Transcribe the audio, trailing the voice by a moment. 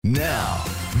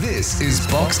This is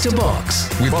Box to Box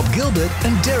with Rob Gilbert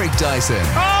and Derek Dyson.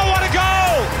 Oh, what a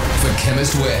goal! For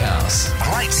Chemist Warehouse.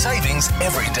 Great savings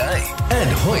every day. And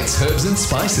Hoyt's Herbs and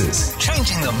Spices.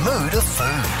 Changing the mood of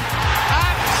food.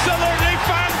 Absolutely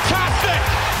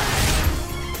fantastic!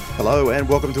 Hello and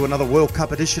welcome to another World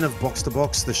Cup edition of Box to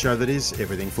Box, the show that is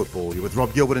everything football. You're with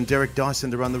Rob Gilbert and Derek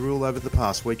Dyson to run the rule over the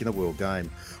past week in the World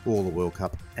Game. All the World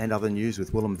Cup and other news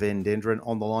with Willem van Denderen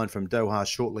on the line from Doha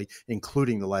shortly,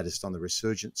 including the latest on the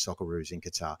resurgent Socceroos in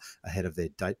Qatar ahead of their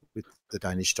date with the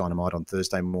Danish Dynamite on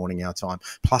Thursday morning our time,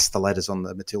 plus the latest on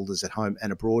the Matildas at home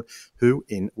and abroad, who,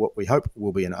 in what we hope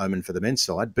will be an omen for the men's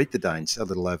side, beat the Danes a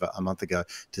little over a month ago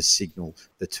to signal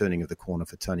the turning of the corner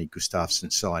for Tony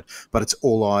Gustafsson's side. But it's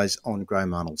all eyes on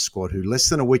Graham Arnold's squad, who less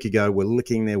than a week ago were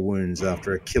licking their wounds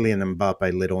after a Kylian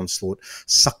Mbappe-led onslaught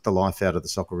sucked the life out of the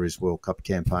Socceroos World Cup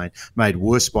campaign, made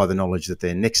worse by the knowledge that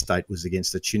their next date was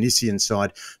against the Tunisian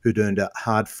side, who'd earned a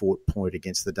hard-fought point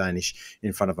against the Danish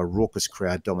in front of a raucous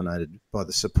crowd dominated by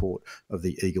the support of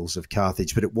the Eagles of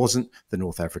Carthage. But it wasn't the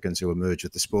North Africans who emerged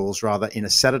with the spoils. Rather, in a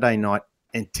Saturday night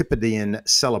Antipodean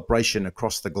celebration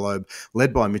across the globe,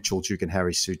 led by Mitchell Duke and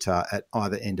Harry Souttar at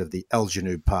either end of the Al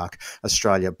Janoub Park,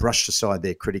 Australia brushed aside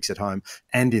their critics at home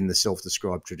and in the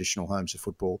self-described traditional homes of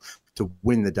football to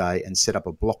win the day and set up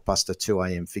a blockbuster 2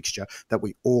 a.m. fixture that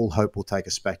we all hope will take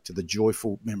us back to the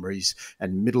joyful memories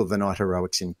and middle-of-the-night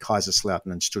heroics in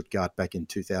Kaiserslautern and Stuttgart back in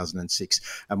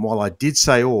 2006. And while I did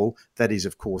say all, that is,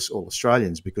 of course, all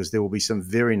Australians, because there will be some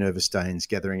very nervous Danes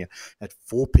gathering at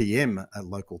 4 p.m. at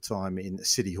local time in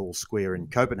City Hall Square in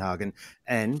Copenhagen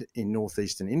and in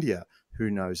northeastern India. Who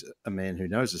knows a man who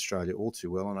knows Australia all too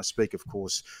well. And I speak, of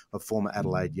course, of former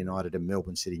Adelaide United and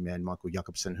Melbourne City man Michael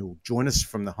Jakobsen, who will join us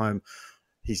from the home,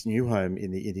 his new home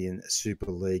in the Indian Super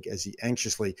League, as he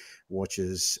anxiously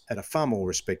watches at a far more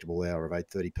respectable hour of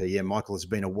 8:30 p.m. Michael has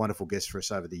been a wonderful guest for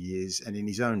us over the years, and in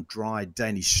his own dry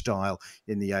Danish style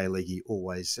in the A-League, he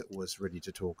always was ready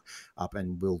to talk up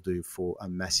and will do for a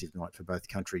massive night for both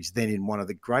countries. Then in one of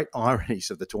the great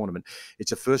ironies of the tournament,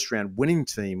 it's a first-round winning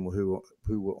team who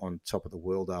were on top of the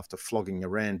world after flogging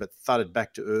Iran, but thudded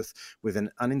back to earth with an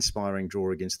uninspiring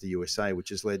draw against the USA, which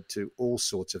has led to all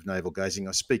sorts of navel-gazing.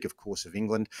 I speak, of course, of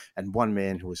England, and one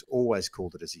man who has always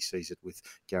called it as he sees it with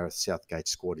Gareth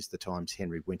Southgate's squad is the Times'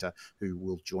 Henry Winter, who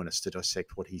will join us to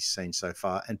dissect what he's seen so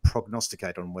far and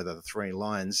prognosticate on whether the Three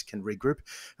Lions can regroup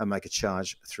and make a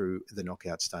charge through the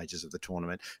knockout stages of the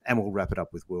tournament. And we'll wrap it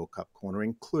up with World Cup Corner,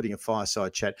 including a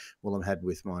fireside chat Willem had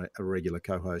with my regular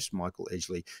co-host Michael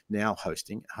Edgley, now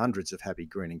hosting hundreds of happy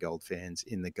green and gold fans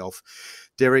in the Gulf.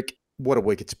 Derek, what a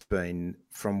week it's been,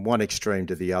 from one extreme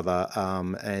to the other.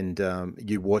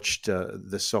 You watched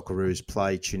the Socceroos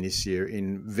play Tunisia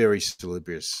in very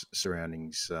salubrious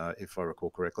surroundings, if I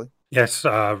recall correctly. Yes,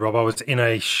 Rob, I was in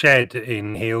a shed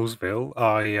in Healesville.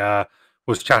 I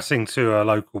was chatting to a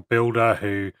local builder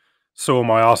who saw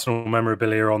my Arsenal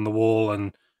memorabilia on the wall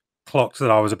and clocked that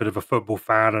I was a bit of a football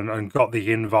fan and got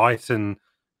the invite. And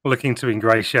looking to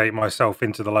ingratiate myself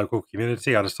into the local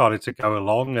community, I decided to go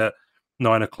along at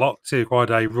 9 o'clock to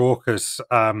quite a raucous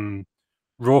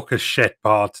shed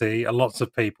party. Lots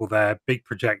of people there, big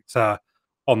projector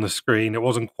on the screen. It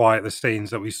wasn't quite the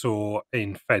scenes that we saw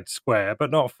in Fed Square,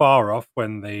 but not far off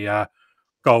when the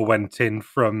goal went in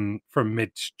from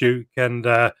Mitch Duke. And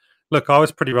look, I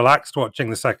was pretty relaxed watching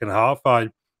the second half. I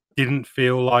didn't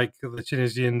feel like the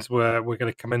Tunisians were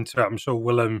going to come into it. I'm sure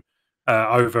Willem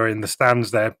over in the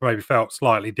stands there maybe felt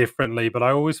slightly differently, but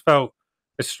I always felt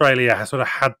Australia has sort of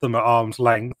had them at arm's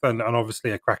length, and obviously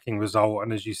a cracking result.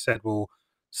 And as you said, we'll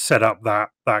set up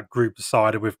that group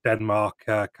decider with Denmark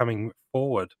coming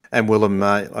forward. And Willem,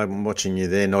 I'm watching you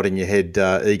there, nodding your head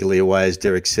eagerly away. As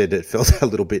Derek said, it felt a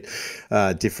little bit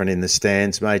different in the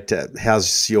stands, mate.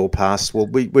 How's your pass? Well,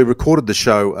 we recorded the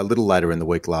show a little later in the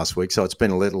week last week, so it's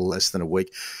been a little less than a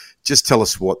week. Just tell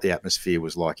us what the atmosphere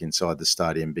was like inside the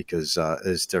stadium, because,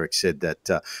 as Derek said, that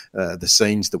the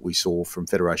scenes that we saw from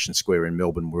Federation Square in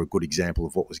Melbourne were a good example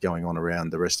of what was going on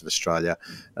around the rest of Australia.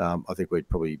 I think we'd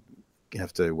probably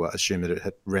have to assume that it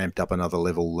had ramped up another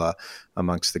level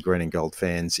amongst the green and gold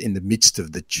fans in the midst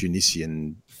of the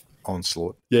Tunisian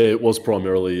onslaught. Yeah, it was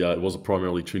primarily a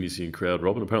primarily Tunisian crowd,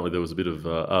 Rob, and apparently there was a bit of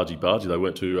argy-bargy. They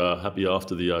weren't too happy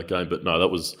after the game, but no, that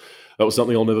was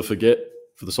something I'll never forget.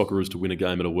 For the Socceroos to win a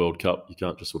game at a World Cup, you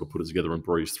can't just sort of put it together and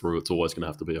breeze through. It's always going to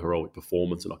have to be a heroic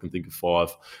performance, and I can think of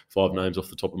five names off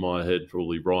the top of my head.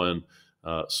 Probably Ryan,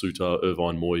 Souttar,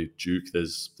 Irvine, Moy, Duke.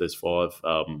 There's five,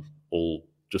 all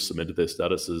just cemented their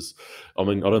status as. I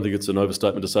mean, I don't think it's an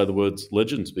overstatement to say the words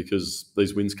legends, because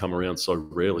these wins come around so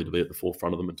rarely to be at the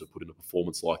forefront of them and to put in a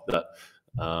performance like that.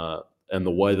 and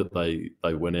the way that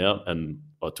they went out, and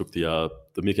I took the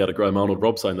mick out of Graham Arnold,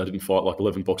 Rob, saying they didn't fight like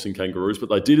 11 boxing kangaroos, but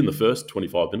they did in the first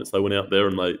 25 minutes. They went out there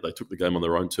and they took the game on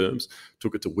their own terms,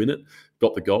 took it to win it,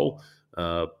 got the goal,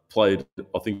 played,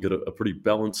 I think, at a pretty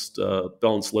balanced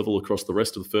level across the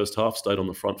rest of the first half, stayed on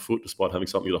the front foot despite having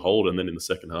something to hold, and then in the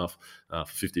second half, for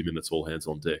 50 minutes, all hands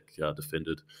on deck,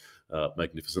 defended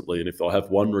magnificently. And if I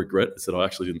have one regret, it's that I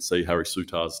actually didn't see Harry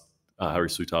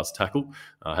Souttar's tackle.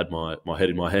 I had my head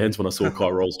in my hands when I saw Kai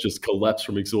Rolls just collapse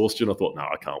from exhaustion. I thought, no,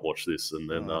 I can't watch this. And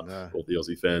then all the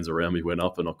Aussie fans around me went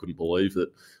up, and I couldn't believe that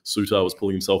Souttar was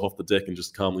pulling himself off the deck and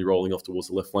just calmly rolling off towards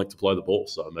the left flank to play the ball.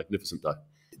 So a magnificent day.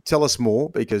 Tell us more,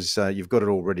 because you've got it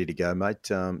all ready to go, mate.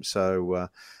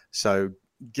 So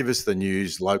give us the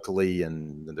news locally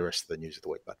and the rest of the news of the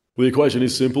week, mate. Well, the equation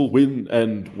is simple. Win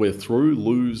and we're through.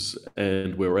 Lose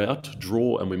and we're out.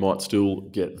 Draw and we might still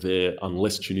get there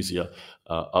unless Tunisia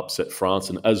upset France.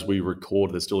 And as we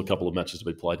record, there's still a couple of matches to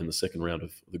be played in the second round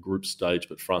of the group stage,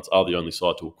 but France are the only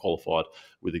side to have qualified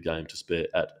with a game to spare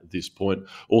at this point.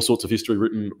 All sorts of history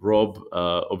written, Rob.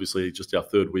 Obviously, just our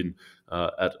third win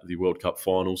at the World Cup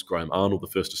finals. Graham Arnold, the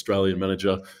first Australian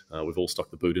manager. We've all stuck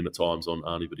the boot in at times on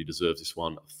Arnie, but he deserves this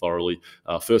one thoroughly.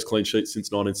 First clean sheet since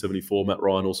 1974. Matt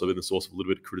Ryan also been the source of a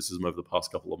little bit of criticism over the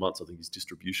past couple of months. I think his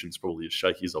distribution is probably as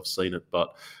shaky as I've seen it,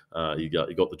 but he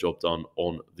got the job done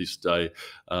on this day.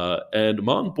 And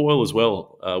Martin Boyle as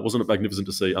well. Wasn't it magnificent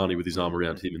to see Arnie with his arm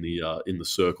around him in the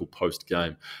circle post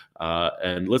game?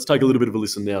 And let's take a little bit of a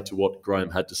listen now to what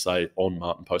Graham had to say on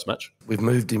Martin post match. We've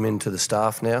moved him into the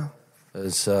staff now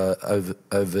as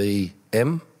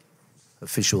OVM,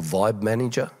 official vibe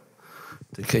manager,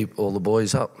 to keep all the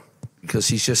boys up, because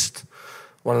he's just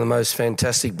one of the most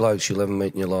fantastic blokes you'll ever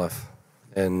meet in your life.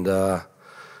 And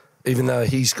even though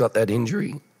he's got that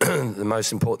injury, the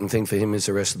most important thing for him is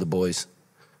the rest of the boys.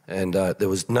 And there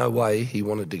was no way he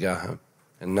wanted to go home,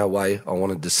 and no way I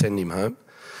wanted to send him home.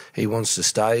 He wants to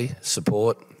stay,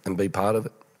 support, and be part of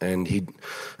it. And he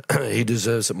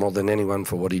deserves it more than anyone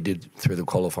for what he did through the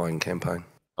qualifying campaign.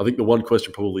 I think the one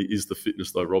question probably is the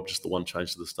fitness, though, Rob. Just the one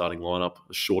change to the starting lineup,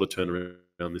 a shorter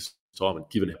turnaround this time, and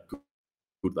given how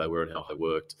good they were and how they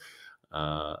worked,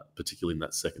 particularly in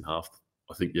that second half,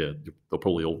 I think, they'll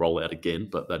probably all roll out again.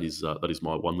 But that is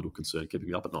my one little concern keeping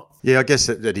me up at night. Yeah, I guess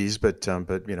that is. But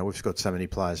we've got so many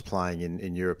players playing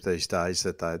in Europe these days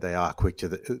that they are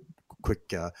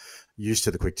used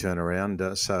to the quick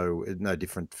turnaround, so no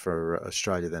different for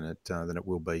Australia than it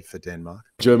will be for Denmark.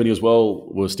 Germany as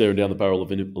well were staring down the barrel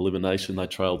of elimination. They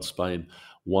trailed Spain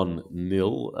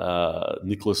 1-0.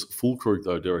 Niklas Füllkrug,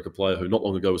 though, Derek, a player who not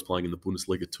long ago was playing in the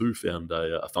Bundesliga 2, found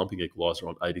a thumping equaliser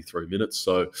on 83 minutes.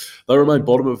 So they remain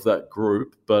bottom of that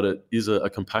group, but it is a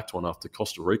compact one after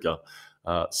Costa Rica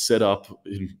set up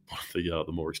in one of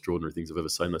the more extraordinary things I've ever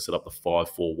seen. They set up the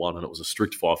 5-4-1, and it was a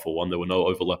strict 5-4-1. There were no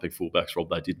overlapping fullbacks,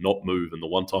 Rob. They did not move, and the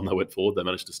one time they went forward, they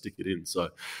managed to stick it in. So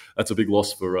that's a big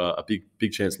loss for a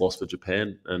big chance loss for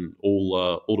Japan, and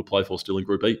all to play for still in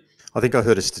Group E. I think I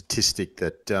heard a statistic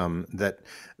that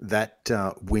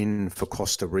that win for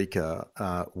Costa Rica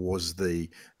was the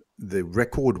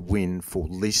record win for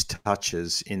least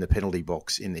touches in the penalty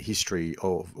box in the history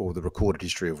of, or the recorded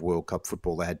history of World Cup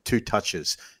football. They had 2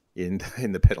 touches in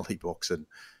the penalty box, and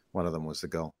one of them was the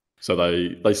goal. So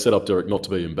they set up, Derek, not to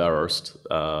be embarrassed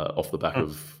off the back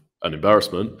of an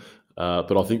embarrassment,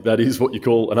 but I think that is what you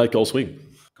call an 8-goal swing.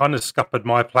 Kind of scuppered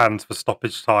my plans for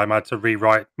stoppage time. I had to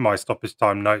rewrite my stoppage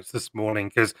time notes this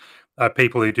morning because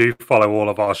people who do follow all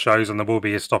of our shows, and there will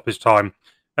be a stoppage time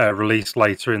released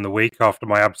later in the week after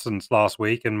my absence last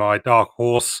week, and my dark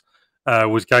horse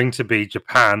was going to be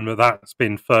Japan, but that's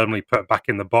been firmly put back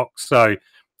in the box. So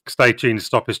stay tuned to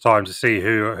stoppage time to see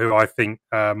who I think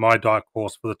my dark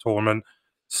horse for the tournament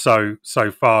so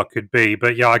far could be.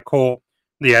 But yeah, I caught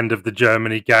the end of the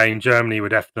Germany game. Germany were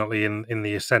definitely in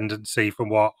the ascendancy from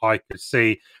what I could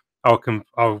see. I'll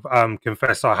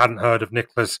confess I hadn't heard of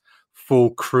Niklas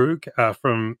Füllkrug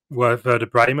from Werder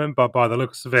Bremen, but by the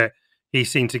looks of it, he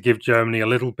seemed to give Germany a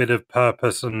little bit of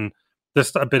purpose and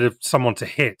just a bit of someone to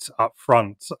hit up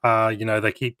front.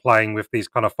 They keep playing with these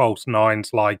kind of false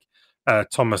nines like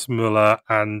Thomas Müller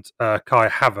and Kai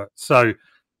Havertz. So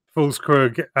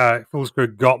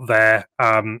Füllkrug got there,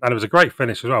 and it was a great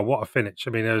finish as well. What a finish. I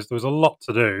mean, there was a lot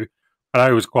to do. I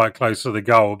know it was quite close to the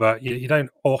goal, but you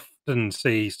don't often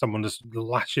see someone just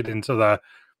lash it into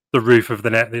the roof of the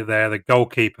net there. The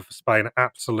goalkeeper for Spain,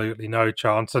 absolutely no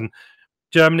chance. And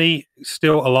Germany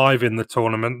still alive in the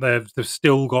tournament. They've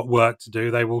still got work to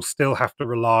do. They will still have to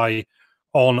rely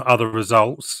on other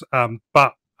results.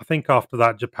 But I think after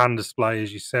that Japan display,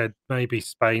 as you said, maybe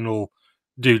Spain will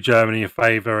do Germany a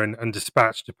favour and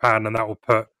dispatch Japan, and that will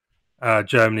put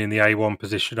Germany in the A1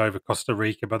 position over Costa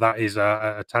Rica, but that is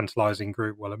a tantalising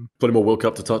group, Willem. Plenty more World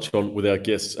Cup to touch on with our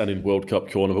guests and in World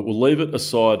Cup Corner, but we'll leave it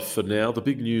aside for now. The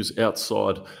big news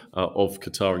outside of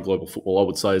Qatar and global football, I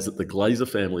would say, is that the Glazer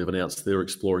family have announced they're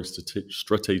exploring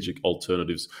strategic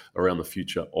alternatives around the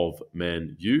future of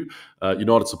Man U.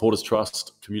 United Supporters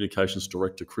Trust Communications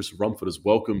Director Chris Rumford has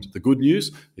welcomed the good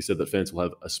news. He said that fans will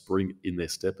have a spring in their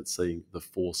step at seeing the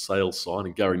for sale sign,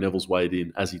 and Gary Neville's weighed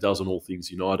in, as he does on all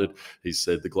things United. He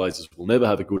said the Glazers will never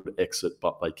have a good exit,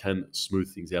 but they can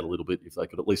smooth things out a little bit if they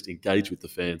could at least engage with the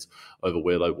fans over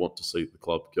where they want to see the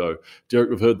club go. Derek,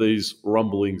 we've heard these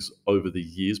rumblings over the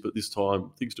years, but this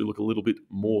time things do look a little bit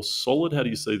more solid. How do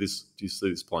you see this? Do you see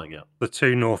this playing out? The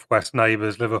two Northwest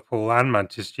neighbours, Liverpool and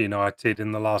Manchester United,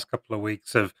 in the last couple of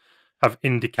weeks have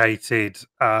indicated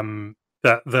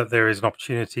that there is an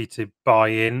opportunity to buy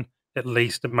in, at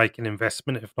least to make an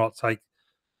investment, if not take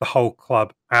the whole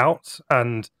club out.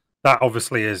 And that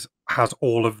obviously has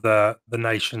all of the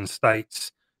nation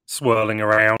states swirling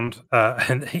around.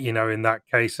 And, in that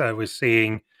case, we're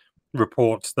seeing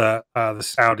reports that the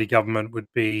Saudi government would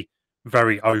be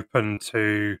very open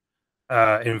to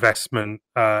investment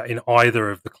in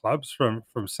either of the clubs from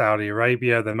Saudi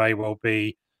Arabia. There may well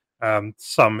be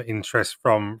some interest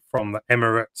from the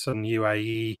Emirates and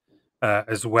UAE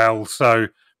as well. So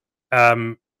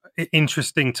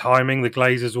interesting timing. The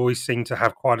Glazers always seem to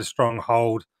have quite a strong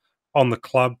hold on the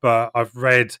club, but I've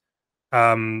read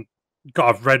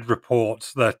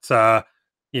reports that the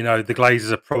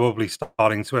Glazers are probably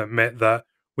starting to admit that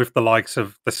with the likes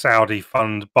of the Saudi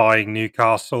fund buying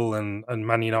Newcastle and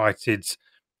Man United's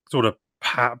sort of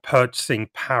purchasing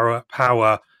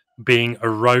power being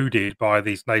eroded by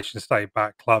these nation-state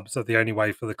backed clubs, that the only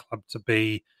way for the club to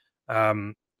be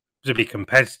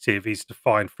competitive is to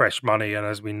find fresh money. And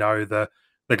as we know, the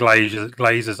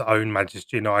Glazers own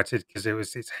Manchester United because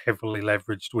it's heavily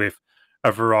leveraged with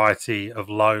a variety of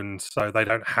loans, so they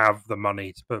don't have the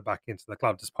money to put back into the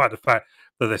club, despite the fact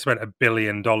that they spent $1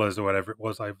 billion or whatever it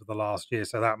was over the last year.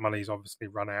 So that money's obviously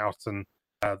run out, and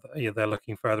they're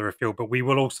looking further afield. But we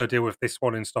will also deal with this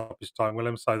one in stoppage time,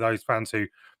 Willem. So those fans who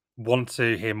want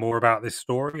to hear more about this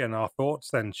story and our thoughts,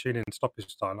 then tune in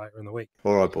stoppage time later in the week.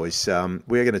 All right, boys.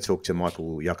 We're going to talk to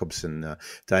Michael Jakobsen,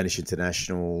 Danish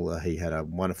international. He had a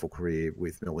wonderful career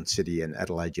with Melbourne City and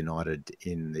Adelaide United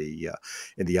in the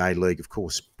A-League. Of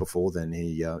course, before then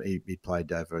he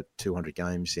played over 200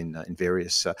 games in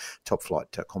various top flight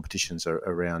competitions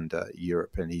around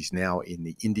Europe, and he's now in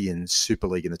the Indian Super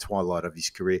League in the twilight of his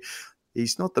career.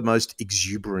 He's not the most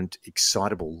exuberant,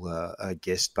 excitable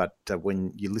guest, but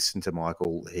when you listen to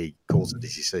Michael, he calls it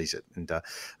as he sees it. And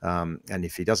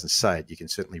if he doesn't say it, you can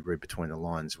certainly read between the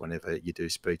lines whenever you do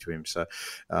speak to him. So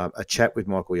a chat with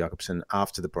Michael Jakobsen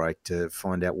after the break to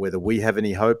find out whether we have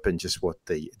any hope and just what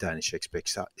the Danish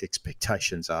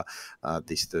expectations are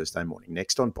this Thursday morning.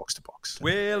 Next on Box to Box.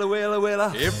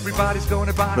 Everybody's going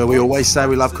to buy. Well, we always say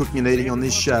we love cooking and eating on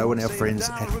this show, and our friends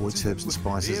at Hoyts Herbs and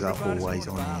Spices are always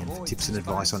on hand for tips and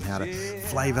advice on how to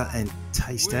flavour and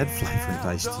taste, add flavour and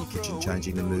taste to your kitchen,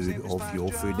 changing the mood of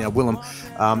your food. Now, Willem,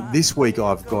 this week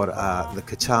I've got the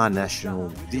Qatar national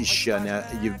dish. Now,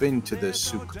 you've been to the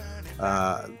souk,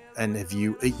 and have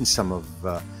you eaten some of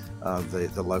the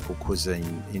local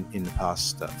cuisine in the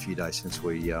past few days since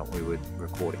we were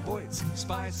recording?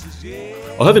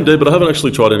 I have indeed, but I haven't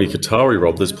actually tried any Qatari,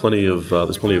 Rob. There's plenty of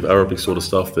Arabic sort of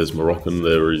stuff. There's Moroccan.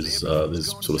 There's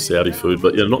sort of Saudi food,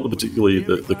 but not particularly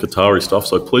the Qatari stuff.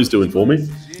 So please do inform me.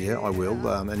 Yeah, I will.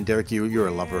 And Derek, you're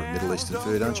a lover of Middle Eastern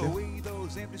food, aren't you?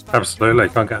 Absolutely,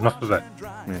 can't get enough of it.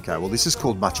 Okay, well, this is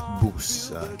called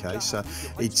matchboos. Okay, so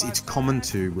it's common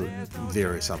to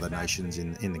various other nations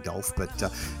in the Gulf, but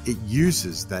it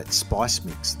uses that spice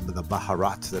mix, the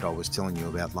baharat that I was telling you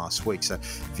about last week. So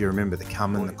if you remember the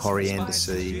cumin, the coriander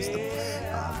seeds,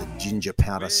 the ginger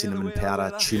powder, cinnamon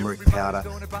powder, turmeric powder,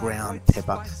 ground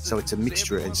pepper. So it's a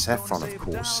mixture, and saffron, of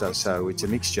course. So it's a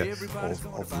mixture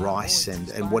of rice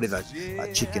and whatever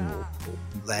chicken or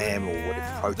lamb or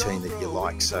whatever protein that you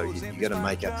like. So you got to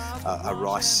make a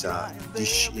rice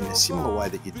dish in a similar way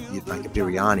that you'd make a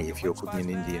biryani if you're cooking an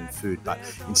Indian food. But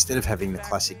instead of having the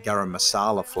classic garam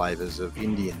masala flavours of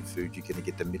Indian food, you're going to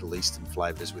get the Middle Eastern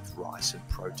flavours with rice and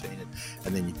protein,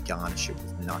 and then you garnish it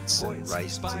with nuts and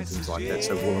raisins and things like that.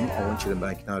 So, Willem, I want you to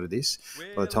make note of this.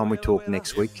 By the time we talk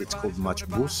next week, it's called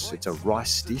matchboos. It's a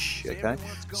rice dish, okay?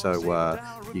 So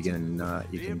you can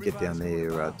get down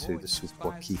there to the Souk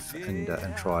Waqif and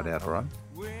try it out, all right?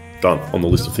 Done. On the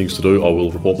list of things to do, I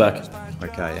will report back.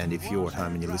 Okay, and if you're at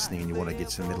home and you're listening and you want to get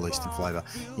some Middle Eastern flavour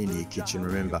into your kitchen,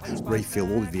 remember,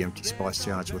 refill all of your empty spice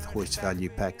jars with Hoyt's value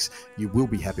packs. You will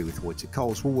be happy with Hoyt's at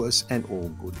Coles, Woolworths and all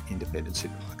good independent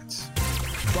supermarkets.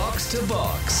 Box to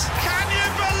Box. Can you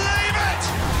believe it?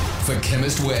 For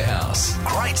Chemist Warehouse.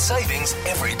 Great savings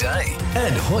every day.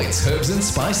 And Hoyt's Herbs and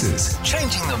Spices.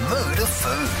 Changing the mood of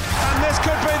food. And this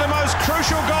could be the most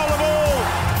crucial goal of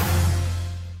all.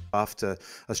 After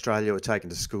Australia were taken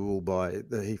to school by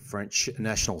the French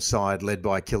national side led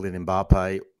by Kylian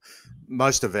Mbappe,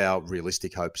 most of our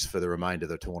realistic hopes for the remainder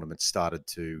of the tournament started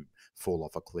to fall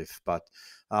off a cliff. But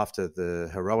after the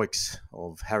heroics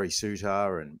of Harry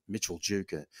Souttar and Mitchell Duke,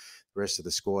 the rest of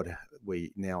the squad,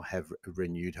 we now have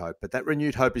renewed hope. But that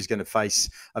renewed hope is going to face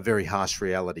a very harsh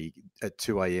reality at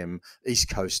 2 a.m. East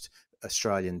Coast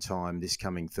Australian time this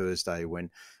coming Thursday,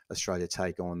 when Australia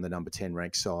take on the number 10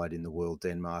 ranked side in the world,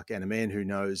 Denmark, and a man who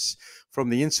knows from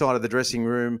the inside of the dressing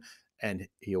room, and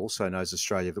he also knows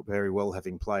Australia very well,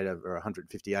 having played over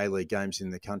 150 A-League games in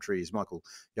the country, is Michael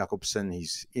Jakobsen.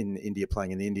 He's in India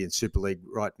playing in the Indian Super League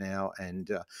right now, and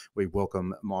we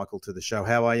welcome Michael to the show.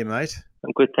 How are you, mate?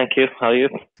 I'm good, thank you. How are you?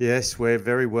 Yes, we're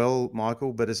very well,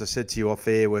 Michael, but as I said to you off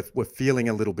air, we're feeling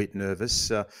a little bit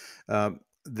nervous.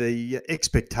 The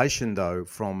expectation, though,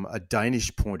 from a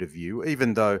Danish point of view,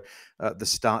 even though the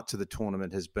start to the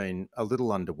tournament has been a little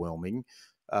underwhelming,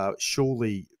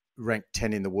 surely ranked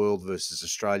 10 in the world versus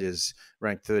Australia's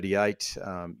ranked 38,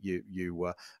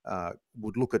 you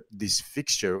would look at this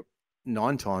fixture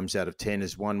 9 times out of 10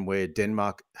 as one where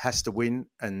Denmark has to win,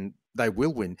 and they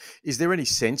will win. Is there any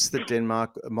sense that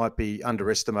Denmark might be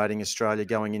underestimating Australia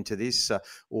going into this,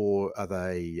 or are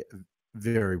they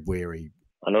very wary?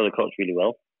 I know the coach really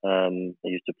well. I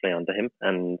used to play under him,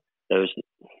 and there's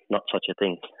not such a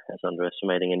thing as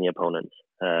underestimating any opponent,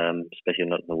 especially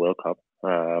not in the World Cup.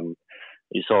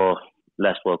 You saw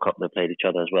last World Cup they played each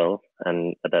other as well,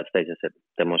 and at that stage I said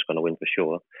Denmark's going to win for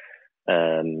sure,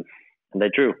 and they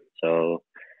drew. So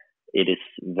it is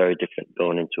very different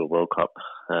going into a World Cup.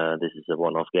 This is a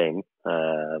one-off game,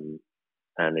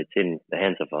 and it's in the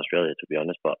hands of Australia, to be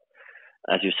honest. But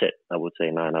as you said, I would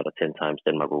say 9 out of 10 times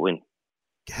Denmark will win.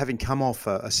 Having come off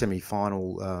a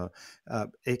semi-final,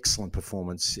 excellent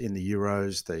performance in the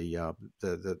Euros,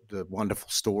 the wonderful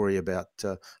story about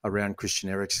around Christian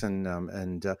Eriksen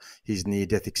and his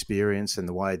near-death experience, and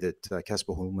the way that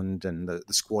Kasper Hjulmand and the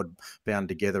squad bound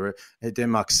together,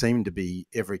 Denmark seemed to be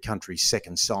every country's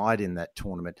second side in that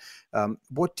tournament.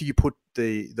 What do you put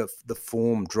the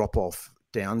form drop-off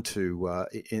down to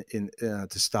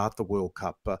to start the World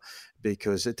Cup,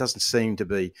 because it doesn't seem to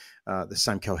be the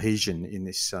same cohesion in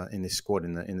this squad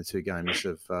in the 2 games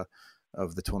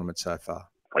of the tournament so far.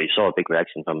 Well, you saw a big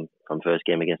reaction from first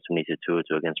game against Tunisia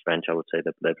 2-2 against French. I would say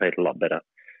that they played a lot better.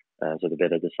 So the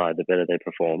better they side, the better they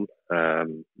performed.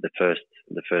 The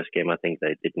first game, I think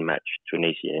they didn't match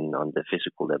Tunisia on the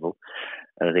physical level,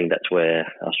 and I think that's where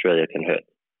Australia can hurt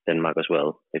Denmark as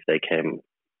well if they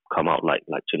come out like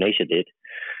Tunisia did.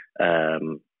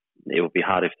 It would be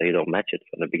hard if they don't match it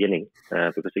from the beginning,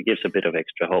 because it gives a bit of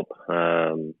extra hope.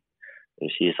 You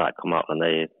see a side come out and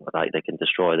they can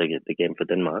destroy the game for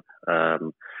Denmark.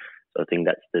 So I think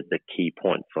that's the key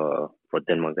point for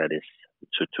Denmark, that is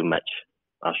to match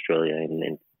Australia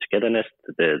in togetherness,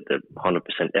 the 100%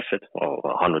 effort or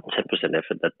 110%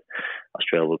 effort that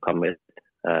Australia will come with.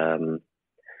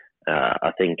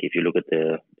 I think if you look at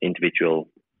the individual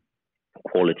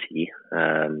quality,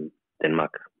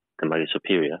 Denmark is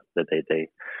superior. That they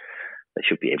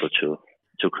should be able to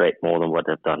create more than what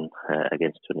they've done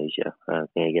against Tunisia. I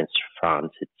think against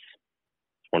France, it's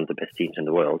one of the best teams in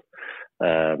the world.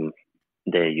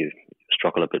 There you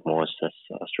struggle a bit more, as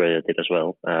Australia did as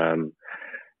well.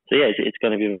 So yeah, it's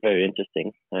going to be very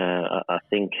interesting. I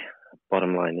think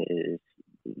bottom line is,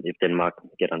 if Denmark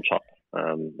get on top,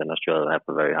 then Australia will have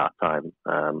a very hard time,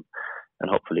 and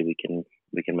hopefully we can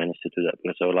manage to do that,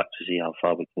 because I would like to see how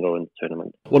far we can go in the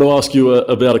tournament. I want to ask you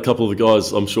about a couple of the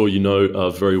guys I'm sure you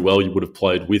know very well. You would have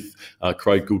played with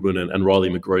Craig Goodwin and Riley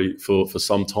McGree for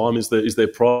some time. Is there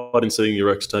pride in seeing your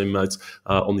ex-teammates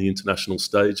on the international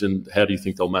stage, and how do you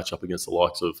think they'll match up against the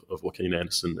likes of Joaquin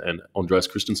Anderson and Andreas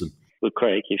Christensen? With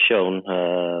Craig, you've shown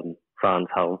France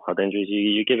how dangerous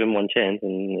you give him one chance,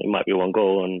 and it might be one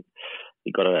goal, and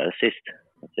he got an assist.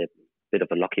 That's a bit of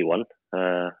a lucky one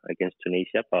against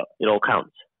Tunisia, but it all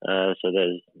counts. So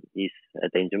he's a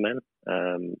danger man.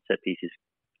 Set pieces,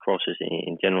 crosses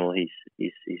in general,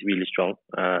 he's really strong.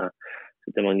 So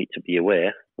they will need to be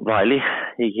aware. Riley,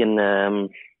 he can.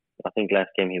 I think last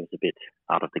game he was a bit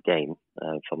out of the game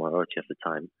for majority of the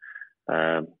time.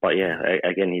 But yeah,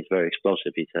 again, he's very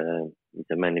explosive. He's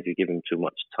a man. If you give him too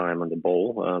much time on the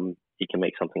ball, he can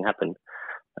make something happen.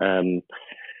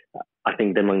 I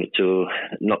think they need to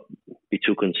not be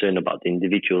too concerned about the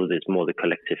individual. It's more the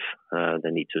collective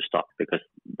they need to stop, because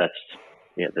that's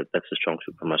a strong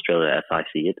suit from Australia as I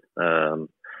see it.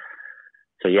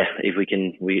 So yeah, if we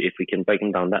can break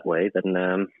them down that way,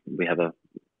 then we have a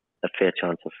fair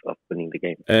chance of winning the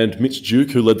game. And Mitch Duke,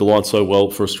 who led the line so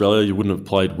well for Australia, you wouldn't have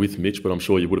played with Mitch, but I'm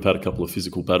sure you would have had a couple of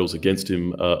physical battles against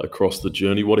him across the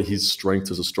journey. What are his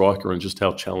strengths as a striker, and just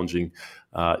how challenging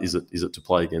is it to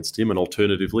play against him? And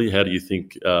alternatively, how do you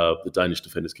think the Danish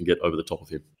defenders can get over the top of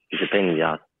him? He's a pain in the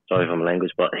ass. Sorry for my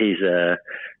language, but he's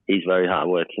very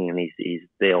hardworking, and he's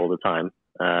there all the time.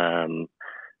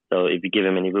 So if you give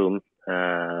him any room,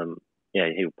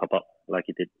 he'll pop up like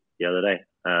he did the other day.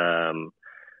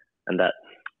 And that,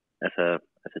 as a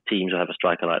team, to have a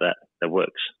striker like that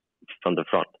works from the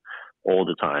front all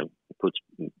the time, it puts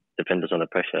defenders under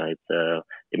pressure.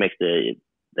 It makes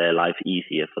their life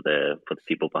easier for the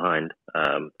people behind.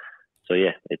 So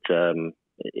yeah,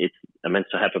 it's immense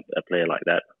to have a player like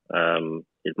that.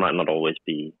 It might not always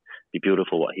be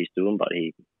beautiful what he's doing, but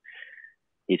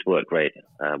he's worked great.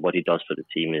 What he does for the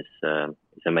team is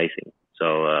amazing.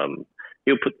 So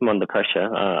he'll put them under pressure.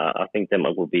 I think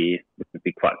Denmark will be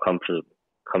quite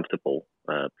comfortable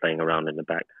playing around in the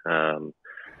back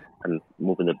and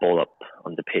moving the ball up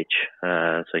on the pitch.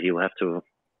 So he will have to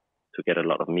get a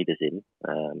lot of meters in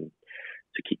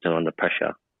to keep them under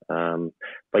pressure.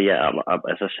 But yeah,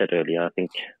 as I said earlier, I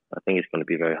think it's going to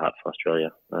be very hard for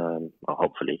Australia,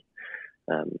 hopefully.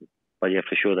 But yeah,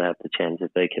 for sure they have the chance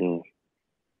if they can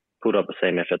put up the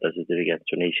same effort as they did against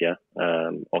Tunisia,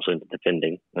 also in the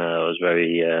defending. I was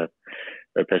very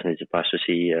pleasantly surprised to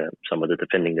see some of the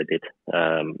defending they did.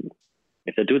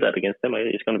 If they do that against them,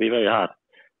 it's going to be very hard.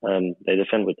 They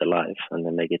defend with their life, and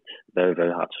they make it very,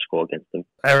 very hard to score against them.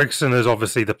 Eriksson is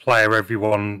obviously the player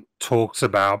everyone talks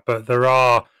about, but there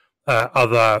are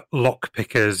other lock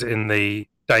pickers in the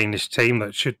Danish team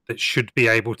that should be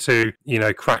able to,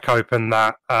 crack open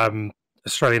that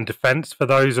Australian defence. For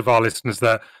those of our listeners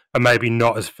that are maybe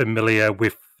not as familiar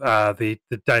with the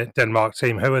Denmark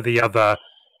team, who are the other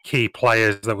key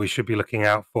players that we should be looking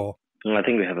out for? I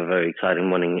think we have a very exciting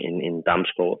one in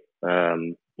Damsgaard.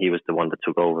 He was the one that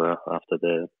took over after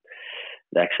the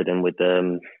accident with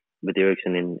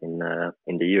Eriksson in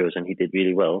the Euros, and he did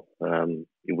really well.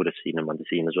 You would have seen him on the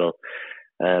scene as well.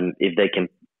 If they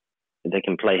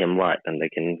can play him right and they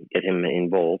can get him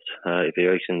involved, if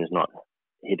Eriksson is not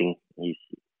hitting his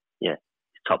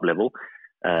top level,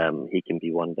 he can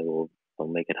be one that will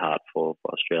make it hard for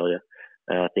Australia.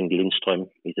 I think Lindstrøm,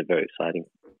 he's a very exciting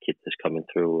kid that's coming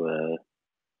through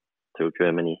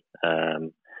Germany.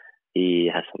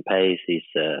 He has some pace. He's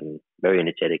very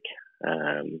energetic.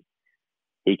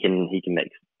 He can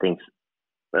make things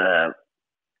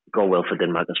go well for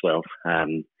Denmark as well.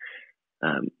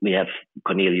 We have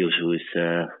Cornelius, who's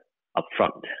up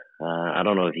front. I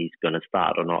don't know if he's going to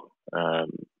start or not.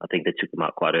 I think they took him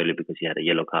out quite early because he had a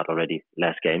yellow card already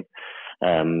last game.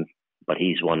 But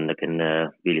he's one that can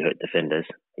really hurt defenders.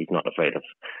 He's not afraid of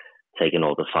taking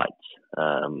all the fights.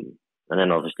 And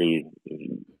then obviously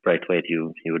Braithwaite,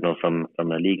 you would know from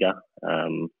La Liga.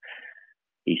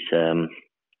 He's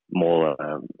more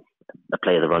a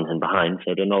player that runs in behind.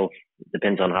 So I don't know. It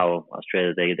depends on how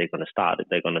Australia they're going to start. If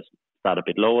they're going to start a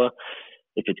bit lower,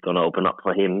 if it's going to open up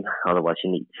for him. Otherwise,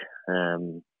 you need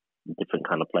different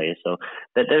kind of players. So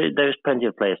there's plenty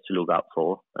of players to look out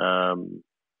for.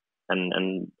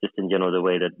 And just in general, the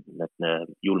way that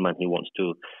Hjulmand he wants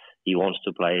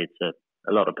to play, it's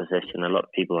a lot of possession, a lot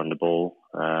of people on the ball,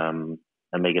 and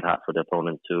make it hard for the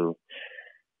opponent to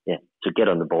get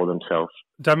on the ball themselves.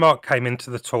 Denmark came into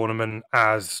the tournament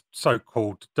as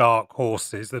so-called dark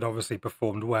horses that obviously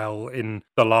performed well in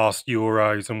the last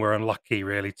Euros and were unlucky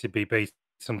really to be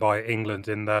beaten by England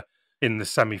in the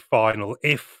semi-final.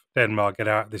 If Denmark get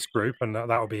out of this group, and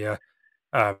that would be a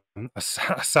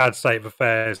sad state of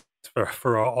affairs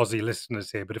for our Aussie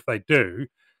listeners here, but if they do,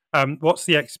 what's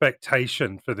the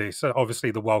expectation for this?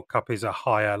 Obviously, the World Cup is a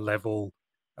higher level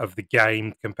of the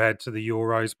game compared to the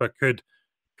Euros, but could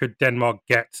Denmark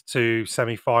get to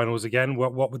semi-finals again?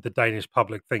 What would the Danish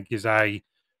public think is a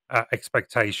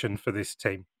expectation for this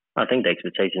team? I think the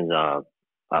expectations are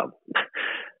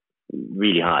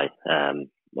really high.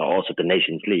 Also, the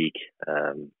Nations League,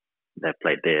 they've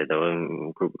played their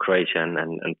own group of Croatia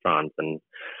and France, and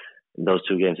those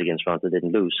two games against France, they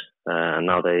didn't lose. And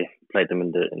now they played them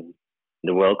in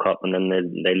the World Cup, and then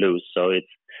they lose. So it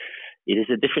is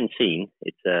a different scene.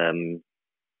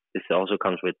 This also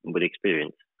comes with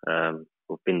experience.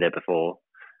 We've been there before.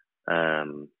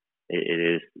 It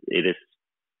is,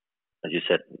 as you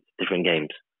said, different games.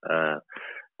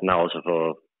 Now also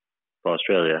for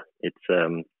Australia, it's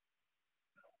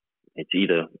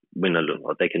either win or lose,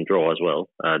 or they can draw as well.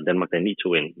 Denmark, they need to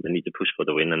win. They need to push for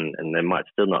the win, and they might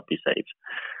still not be safe.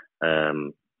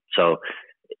 So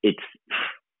it's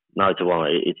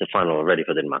a final already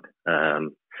for Denmark.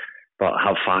 But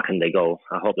how far can they go?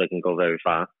 I hope they can go very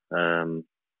far.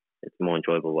 It's more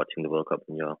enjoyable watching the World Cup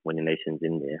when your nation's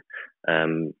in there.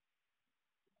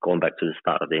 Going back to the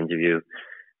start of the interview,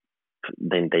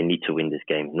 they need to win this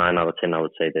game. 9 out of 10, I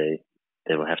would say they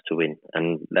will have to win.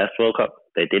 And last World Cup,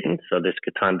 they didn't. So this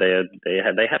time they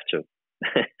have to.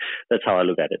 That's how I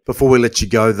look at it. Before we let you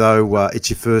go, though, it's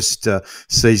your first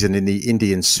season in the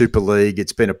Indian Super League.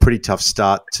 It's been a pretty tough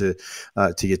start to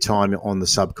your time on the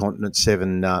subcontinent.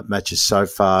 7 matches so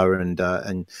far, and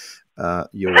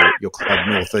your club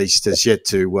Northeast has yet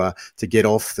to get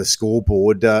off the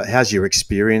scoreboard. How's your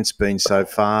experience been so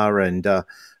far? And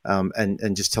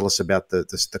just tell us about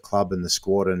the club and the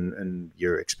squad and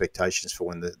your expectations for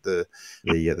when the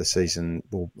season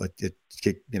will the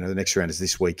next round is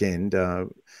this weekend.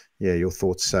 Your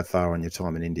thoughts so far on your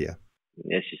time in India.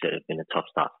 As you said, it's been a tough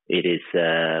start. It is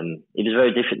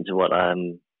very different to what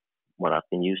I've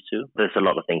been used to. There's a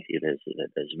lot of things here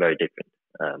that's very different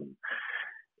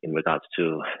in regards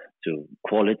to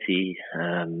quality,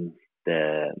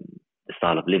 the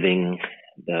style of living,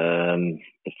 the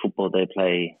football they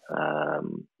play,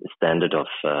 the standard of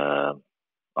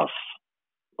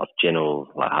general,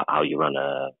 like how you run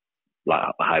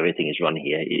how everything is run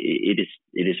here. It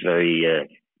is very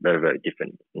very, very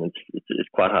different. And it's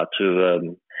quite hard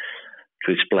to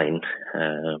explain.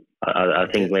 I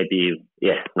think maybe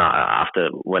after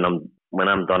when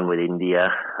I'm done with India,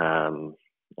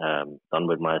 done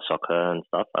with my soccer and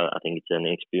stuff, I think it's an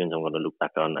experience I'm going to look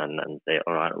back on and say,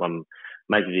 all right, I'm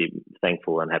actually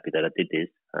thankful and happy that I did this,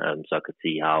 so I could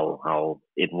see how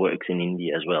it works in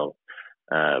India as well.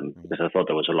 Because I thought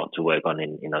there was a lot to work on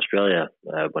in Australia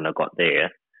when I got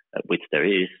there, which there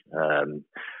is.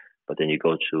 But then you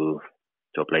go to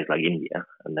a place like India,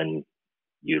 and then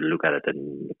you look at it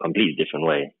in a completely different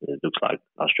way. It looks like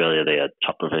Australia, they are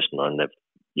top professional, and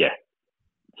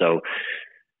so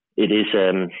it is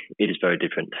very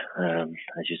different.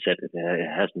 As you said, it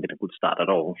hasn't been a good start at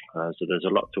all. So there's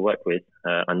a lot to work with.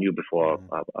 I knew before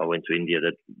I went to India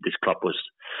that this club was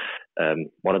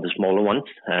one of the smaller ones,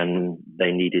 and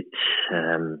they needed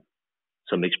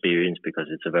some experience because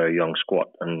it's a very young squad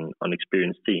and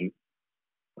unexperienced team.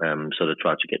 So they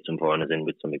tried to get some foreigners in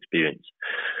with some experience.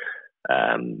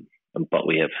 But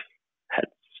we have had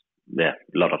a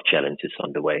lot of challenges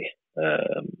on the way,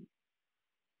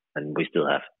 and we still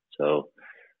have. So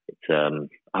it's I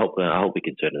hope we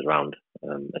can turn it around.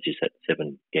 As you said,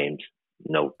 7 games,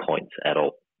 no points at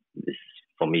all. This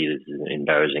for me is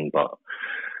embarrassing, but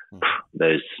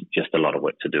there's just a lot of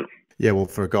work to do. Yeah, well,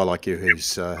 for a guy like you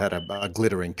who's had a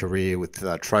glittering career with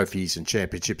trophies and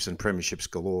championships and premierships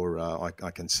galore,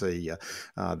 I can see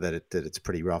that it's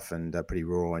pretty rough and pretty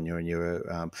raw. And you're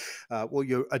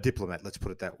a diplomat. Let's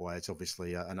put it that way. It's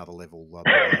obviously another level below.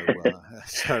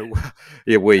 So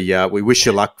we wish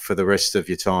you luck for the rest of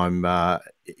your time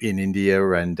in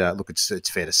India. And look, it's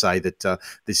fair to say that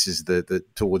this is the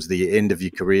towards the end of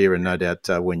your career, and no doubt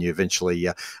when you eventually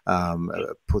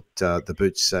put the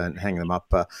boots and hang them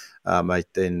up. Mate,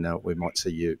 then we might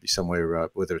see you somewhere,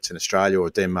 whether it's in Australia or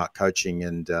Denmark, coaching,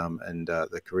 and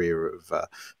the career of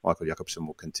Michael Jakobsen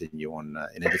will continue on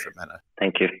in a different manner.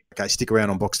 Thank you. Okay, stick around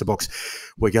on Box to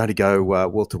Box. We're going to go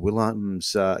Walter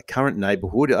Williams' current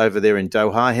neighbourhood over there in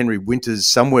Doha. Henry Winters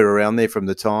somewhere around there from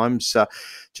the Times.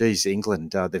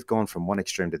 England, they've gone from one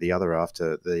extreme to the other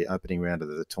after the opening round of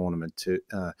the tournament to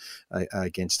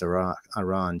against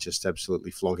Iran, just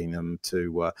absolutely flogging them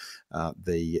to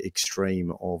the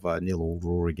extreme of a 0-0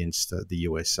 draw against the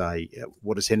USA.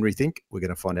 What does Henry think? We're going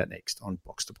to find out next on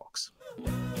Box to Box.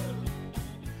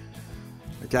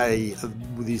 Okay,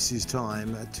 this is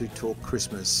time to talk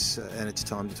Christmas, and it's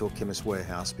time to talk Chemist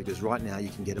Warehouse, because right now you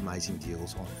can get amazing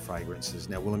deals on fragrances.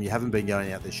 Now, Willem, you haven't been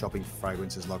going out there shopping for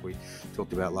fragrances like we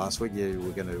talked about last week. You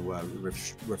were going to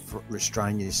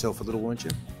restrain yourself a little, weren't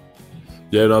you?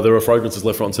 Yeah, no, there are fragrances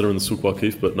left, right and centre in the Souk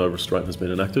Waqif, but no restraint has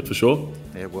been enacted, for sure.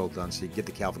 Yeah, well done. So you get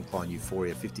the Calvin Klein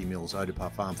Euphoria 50 mils Eau de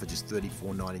Parfum for just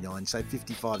 $34.99, save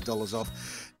 $55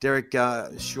 off. Derek,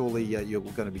 surely you're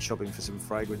going to be shopping for some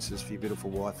fragrances for your beautiful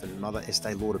wife and mother.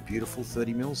 Estee Lauder Beautiful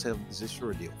 30 mils. How is this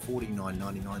for a deal?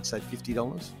 $49.99, save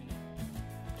 $50.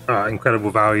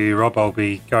 Incredible value, Rob. I'll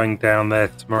be going down there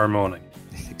tomorrow morning.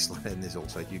 excellent. And there's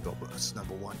also Hugo Boss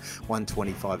number 1,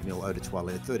 125 mil eau de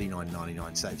toilette,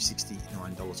 $39.99, save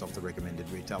 $69 off the recommended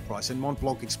retail price. And Mont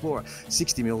Blanc Explorer,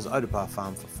 60 mils eau de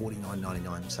parfum for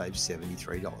 $49.99, save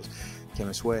 $73.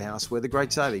 Chemist Warehouse, where the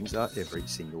great savings are every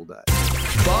single day.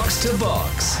 Box to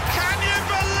Box. Can you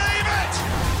believe it?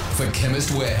 For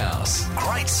Chemist Warehouse.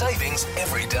 Great savings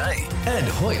every day. And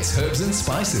Hoyt's Herbs and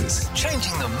Spices.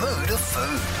 Changing the mood of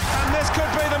food. And this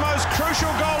could be the most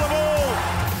crucial goal of all.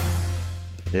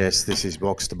 Yes, this is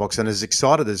Box to Box. And as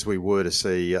excited as we were to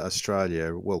see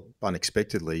Australia, well,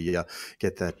 unexpectedly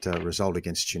get that result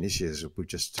against Tunisia, as we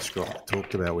just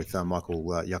talked about with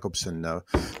Michael Jakobsen,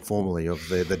 formerly of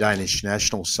the Danish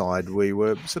national side, we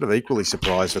were sort of equally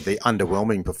surprised at the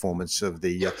underwhelming performance of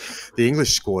the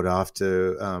English squad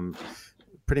after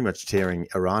pretty much tearing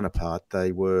Iran apart.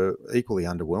 They were equally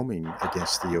underwhelming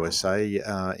against the USA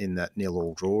in that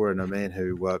 0-0 draw, and a man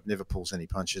who never pulls any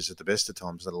punches at the best of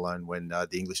times, let alone when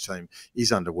the English team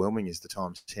is underwhelming, is the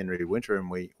Times' Henry Winter.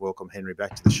 And we welcome Henry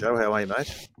back to the show. How are you,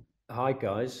 mate? Hi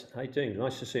guys, how you doing?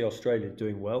 Nice to see Australia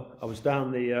doing well. I was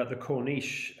down the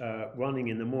Corniche running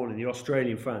in the morning. The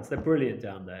Australian fans, they're brilliant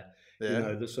down there.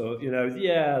 Yeah. The sort of,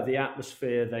 the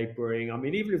atmosphere they bring. I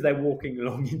mean, even if they're walking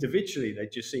along individually, they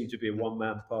just seem to be a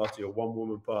one-man party or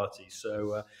one-woman party.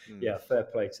 So, fair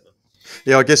play to them.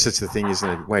 Yeah, I guess that's the thing, isn't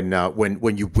it?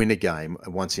 When you win a game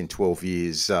once in 12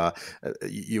 years,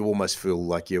 you almost feel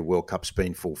like your World Cup's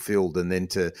been fulfilled, and then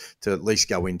to at least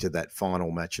go into that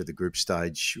final match of the group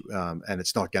stage, and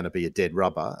it's not going to be a dead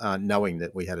rubber, knowing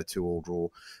that we had a 2-2 draw,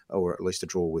 or at least a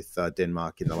draw with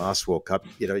Denmark in the last World Cup.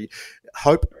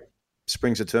 Hope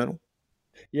springs eternal.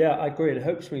 Yeah, I agree. And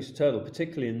hope springs eternal,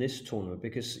 particularly in this tournament,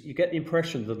 because you get the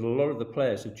impression that a lot of the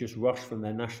players have just rushed from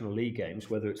their National League games,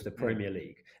 whether it's the Premier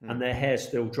League, and their hair's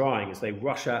still drying as they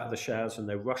rush out of the showers and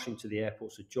they're rushing to the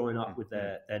airports to join up with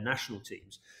their national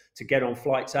teams to get on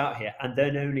flights out here, and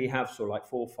then only have sort of like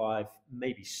 4, 5,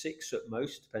 maybe 6 at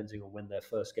most, depending on when their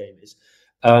first game is.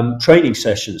 Training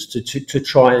sessions to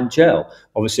try and gel.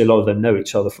 Obviously, a lot of them know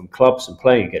each other from clubs and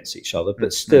playing against each other,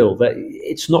 but still,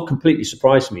 it's not completely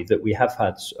surprised me that we have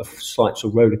had a slight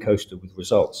sort of roller coaster with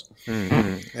results.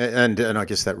 Mm-hmm. And I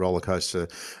guess that roller coaster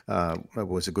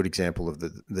was a good example of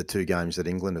the 2 games that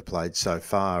England have played so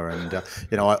far. And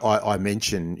I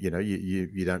mentioned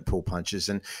you don't pull punches,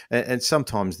 and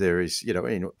sometimes there is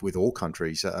with all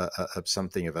countries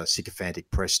something of a sycophantic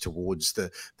press towards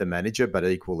the manager, but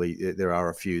equally there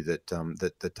are a few that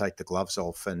take the gloves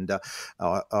off. And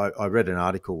I read an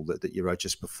article that you wrote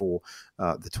just before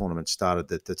the tournament started,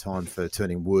 that the time for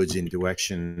turning words into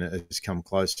action has come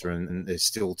closer, and there's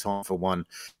still time for one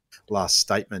last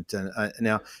statement. And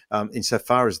now,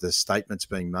 insofar as the statements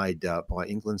being made by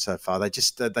England so far,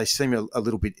 they seem a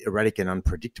little bit erratic and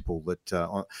unpredictable. That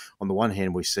on the one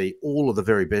hand, we see all of the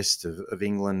very best of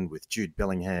England, with Jude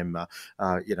Bellingham,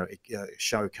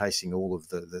 showcasing all of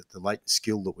the latent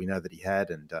skill that we know that he had,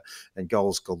 and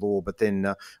goals galore. But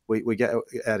then we go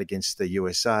out against the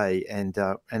USA, and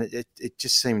it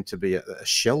just seemed to be a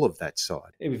shell of that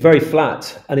side. It was very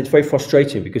flat, and it's very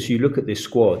frustrating because you look at this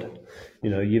squad.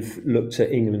 You've looked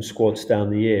at England squads down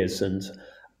the years, and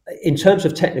in terms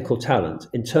of technical talent,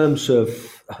 in terms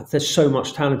of there's so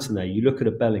much talent in there. You look at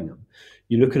a Bellingham,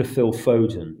 you look at a Phil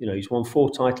Foden. He's won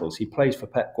 4 titles. He plays for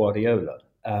Pep Guardiola,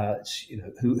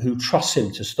 who trusts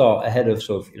him to start ahead of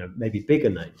sort of maybe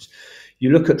bigger names. You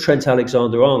look at Trent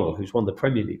Alexander-Arnold, who's won the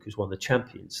Premier League, who's won the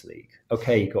Champions League.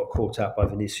 Okay, he got caught out by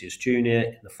Vinicius Jr.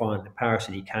 in the final in Paris,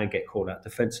 and he can get caught out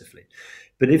defensively.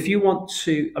 But if you want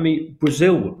to,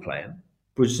 Brazil would play him.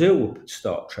 Brazil would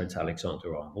start Trent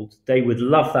Alexander-Arnold. They would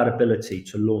love that ability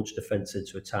to launch defence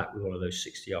into attack with one of those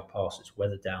 60-yard passes,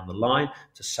 whether down the line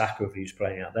to Saka, who's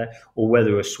playing out there, or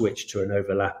whether a switch to an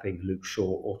overlapping Luke Shaw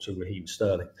or to Raheem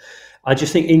Sterling. I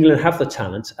just think England have the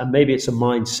talent, and maybe it's a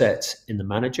mindset in the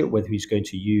manager, whether he's going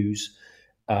to use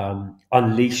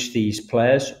unleash these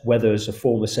players, whether as a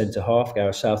former centre-half,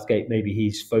 Gareth Southgate, maybe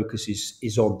his focus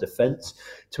is on defence.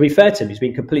 To be fair to him, he's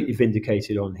been completely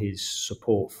vindicated on his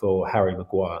support for Harry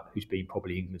Maguire, who's been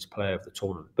probably England's player of the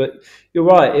tournament. But you're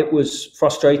right, it was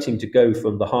frustrating to go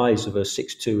from the highs of a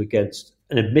 6-2 against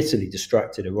an admittedly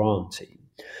distracted Iran team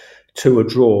to a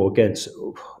draw against,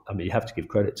 you have to give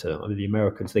credit to the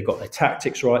Americans. They got their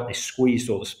tactics right. They squeezed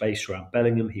all the space around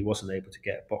Bellingham. He wasn't able to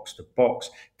get box to box.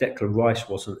 Declan Rice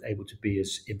wasn't able to be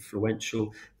as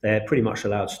influential. They pretty much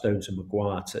allowed Stones and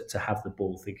Maguire to have the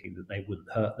ball, thinking that they wouldn't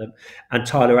hurt them. And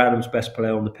Tyler Adams, best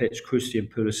player on the pitch, Christian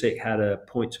Pulisic, had a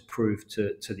point to prove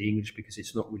to the English, because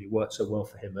it's not really worked so well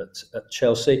for him at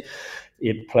Chelsea.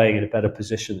 He's playing in a better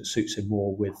position that suits him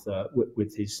more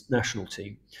with his national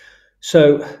team.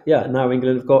 So, now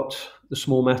England have got the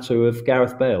small matter of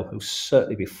Gareth Bale, who'll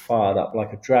certainly be fired up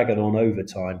like a dragon on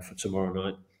overtime for tomorrow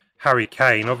night. Harry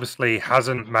Kane obviously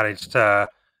hasn't managed to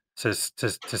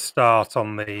start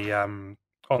on the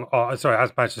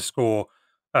hasn't managed to score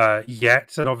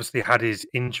yet, and obviously had his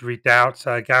injury doubts.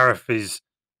 Gareth is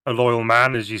a loyal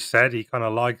man, as you said. He kind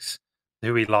of likes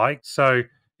who he likes. So,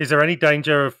 is there any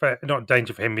danger of not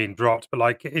danger for him being dropped, but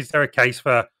like, is there a case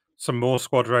for some more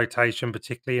squad rotation,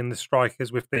 particularly in the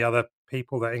strikers with the other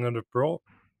people that England have brought?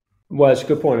 Well, it's a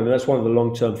good point. I mean, that's one of the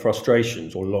long-term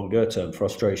frustrations or longer-term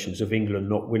frustrations of England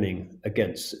not winning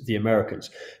against the Americans,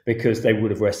 because they would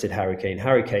have rested Harry Kane.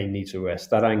 Harry Kane needs a rest.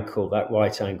 That ankle, that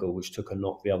right ankle, which took a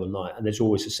knock the other night, and there's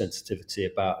always a sensitivity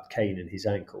about Kane and his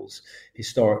ankles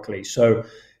historically. So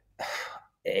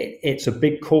it's a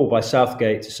big call by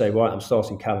Southgate to say, right, I'm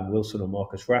starting Callum Wilson or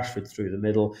Marcus Rashford through the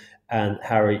middle, and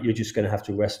Harry, you're just going to have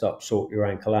to rest up, sort your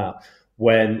ankle out.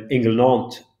 When England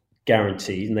aren't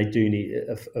guaranteed, and they do need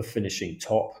a finishing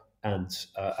top and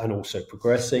also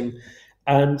progressing.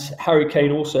 And Harry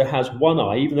Kane also has one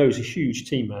eye, even though he's a huge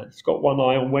team man, he's got one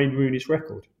eye on Wayne Rooney's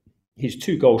record. He's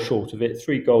 2 goals short of it,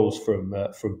 3 goals from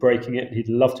breaking it, and he'd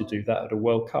love to do that at a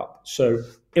World Cup. So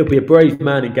it'll be a brave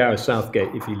man in Gareth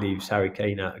Southgate if he leaves Harry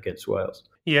Kane out against Wales.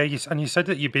 Yeah, and you said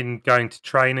that you've been going to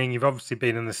training. You've obviously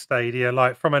been in the stadia.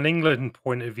 Like, from an England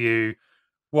point of view,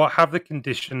 what have the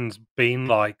conditions been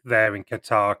like there in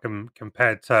Qatar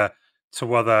compared to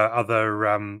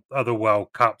other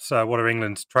World Cups? What are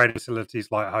England's training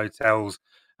facilities like, hotels,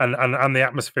 and the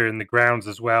atmosphere in the grounds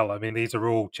as well? I mean, these are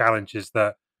all challenges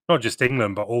that not just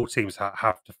England but all teams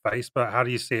have to face. But how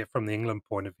do you see it from the England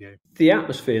point of view? The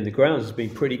atmosphere in the grounds has been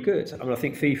pretty good. I mean, I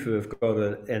think FIFA have got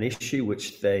an issue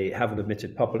which they haven't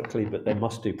admitted publicly, but they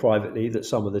must do privately, that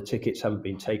some of the tickets haven't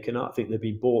been taken up. I think they've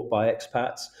been bought by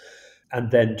expats and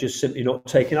then just simply not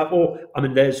taken up. Or, I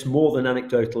mean, there's more than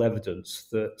anecdotal evidence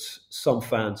that some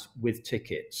fans with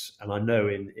tickets, and I know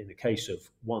in the case of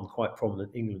one quite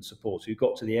prominent England supporter who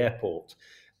got to the airport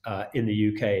in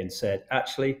the UK and said,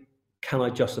 actually, can I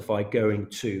justify going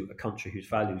to a country whose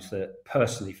values that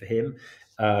personally for him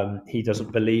he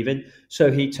doesn't believe in? So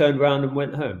he turned around and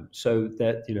went home. So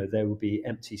that, there will be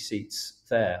empty seats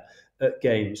there at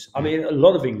games. I mean, a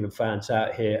lot of England fans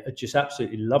out here are just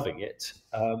absolutely loving it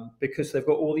because they've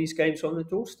got all these games on the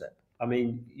doorstep. I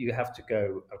mean, you have to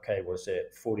go,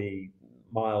 40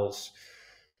 miles,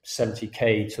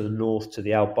 70k to the north to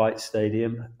the Al Bayt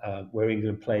Stadium where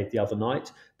England played the other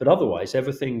night. But otherwise,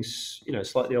 everything's,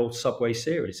 it's like the old Subway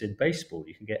Series in baseball.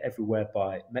 You can get everywhere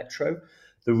by metro.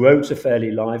 The roads are fairly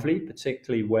lively,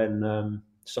 particularly when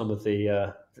some of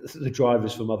the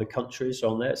drivers from other countries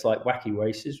on there. It's like wacky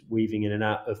races, weaving in and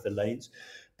out of the lanes.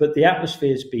 But the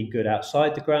atmosphere's been good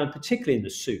outside the ground, particularly in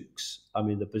the souks. I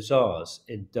mean, the bazaars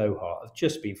in Doha have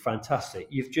just been fantastic.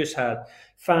 You've just had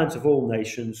fans of all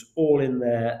nations, all in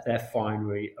their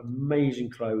finery, amazing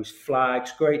clothes,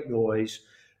 flags, great noise,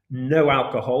 no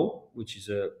alcohol, which is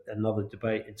another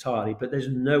debate entirely, but there's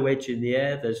no edge in the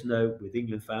air. With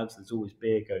England fans, there's always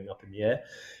beer going up in the air.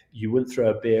 You wouldn't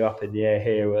throw a beer up in the air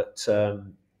here at,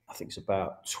 I think it's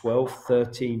about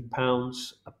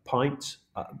 £12-13 a pint.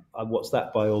 What's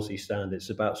that by Aussie standards?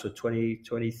 It's about sort of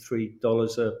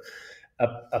 $23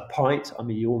 a pint. I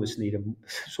mean, you almost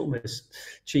it's almost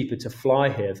cheaper to fly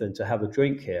here than to have a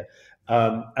drink here.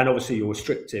 And obviously you're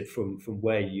restricted from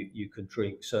where you can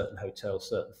drink, certain hotels,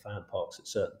 certain fan parks at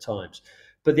certain times.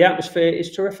 But the atmosphere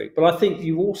is terrific. But I think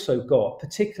you've also got,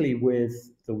 particularly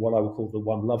with what I would call the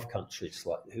one love countries,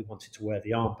 like who wanted to wear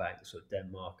the armband, sort of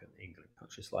Denmark and England,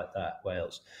 countries like that,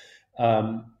 Wales.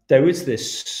 There is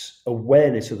this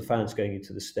awareness of the fans going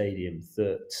into the stadium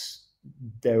that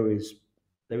there is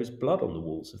blood on the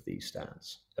walls of these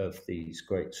stands, of these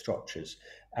great structures,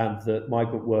 and that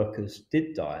migrant workers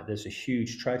did die. There's a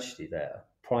huge tragedy there.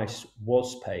 Price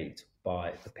was paid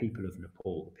by the people of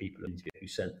Nepal, the people of India who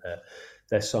sent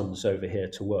their sons over here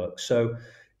to work. So,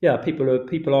 yeah, people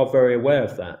are very aware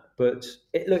of that. But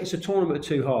it's a tournament of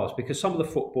two halves, because some of the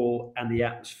football and the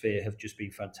atmosphere have just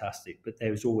been fantastic, but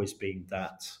there's always been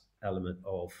that element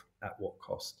of at what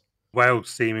cost. Wales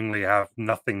seemingly have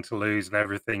nothing to lose and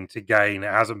everything to gain.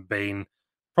 It hasn't been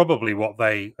probably what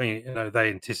they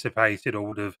anticipated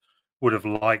or would have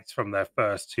liked from their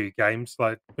first 2 games.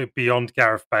 Like, beyond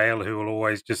Gareth Bale, who will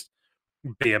always just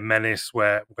be a menace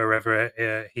wherever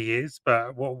he is.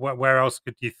 But where else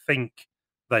could you think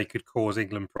they could cause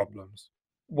England problems?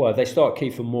 Well, they start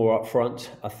Kiefer Moore up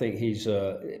front. I think he's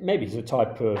a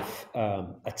type of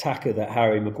attacker that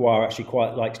Harry Maguire actually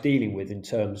quite likes dealing with, in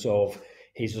terms of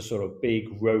he's a sort of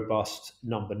big, robust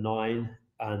number 9.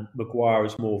 and Maguire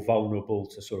is more vulnerable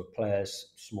to sort of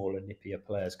players, smaller, nippier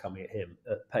players coming at him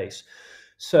at pace.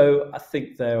 So I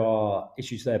think there are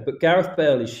issues there. But Gareth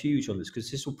Bale is huge on this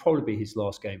because this will probably be his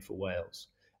last game for Wales.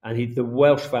 And the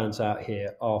Welsh fans out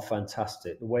here are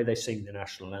fantastic. The way they sing the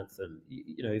national anthem,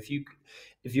 if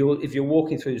you're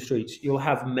walking through the streets, you'll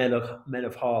have men of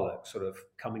Harlech sort of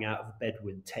coming out of a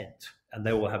Bedouin tent, and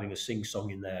they're all having a sing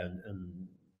song in there and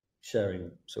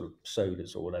sharing sort of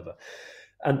sodas or whatever.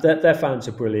 And their fans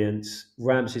are brilliant.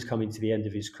 Ramsey's coming to the end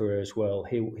of his career as well.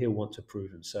 He'll want to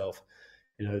prove himself.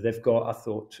 They've got, I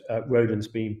thought, Rodon's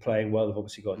been playing well. They've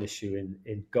obviously got an issue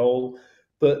in goal,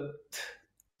 but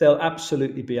they'll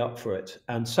absolutely be up for it.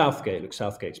 And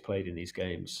Southgate's played in these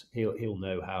games. He'll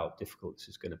know how difficult this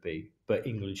is going to be. But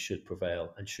England should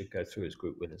prevail and should go through as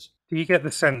group winners. Do you get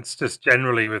the sense, just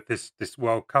generally with this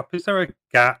World Cup, is there a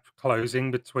gap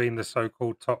closing between the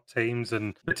so-called top teams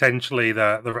and potentially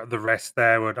the rest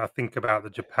there? Would I think about the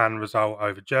Japan result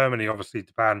over Germany? Obviously,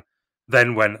 Japan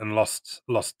then went and lost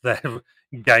their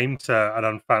game to an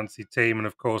unfancied team, and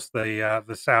of course the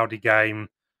Saudi game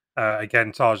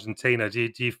against Argentina.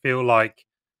 Do you feel like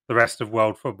the rest of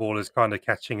world football is kind of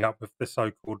catching up with the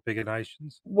so-called bigger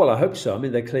nations? Well, I hope so. I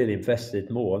mean, they clearly invested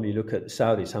more. I mean, you look at the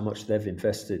Saudis, how much they've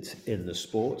invested in the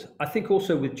sport. I think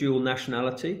also with dual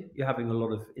nationality, you're having a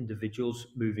lot of individuals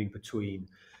moving between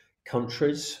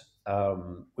countries,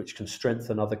 which can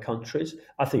strengthen other countries.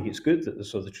 I think it's good that the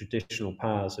sort of traditional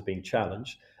powers are being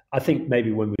challenged. I think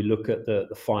maybe when we look at the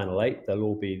final eight, they'll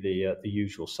all be the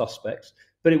usual suspects.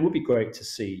 But it would be great to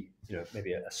see,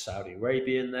 maybe a Saudi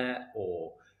Arabia in there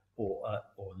or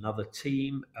another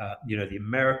team. The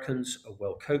Americans are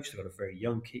well coached. They've got a very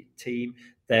young team.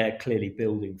 They're clearly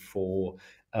building for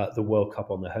the World Cup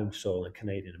on their home soil and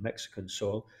Canadian and Mexican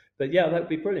soil. But yeah, that would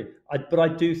be brilliant. But I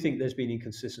do think there's been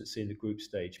inconsistency in the group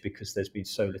stage because there's been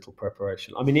so little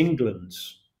preparation. I mean, England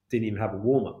didn't even have a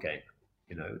warm-up game,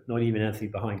 not even anything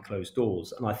behind closed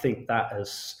doors. And I think that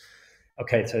has...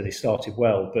 Okay, so they started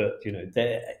well, but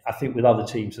I think with other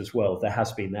teams as well, there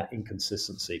has been that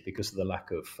inconsistency because of the lack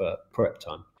of prep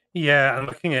time. Yeah, and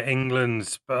looking at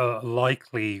England's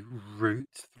likely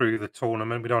route through the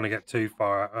tournament, we don't want to get too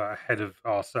far ahead of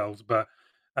ourselves, but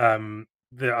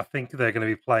I think they're going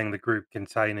to be playing the group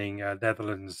containing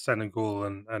Netherlands, Senegal,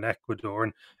 and Ecuador.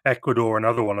 And Ecuador,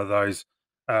 another one of those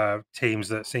teams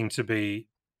that seem to be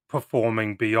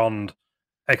performing beyond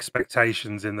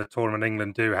expectations in the tournament.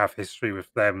 England do have history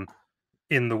with them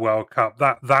in the World Cup.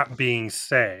 That being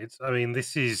said, I mean,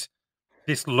 this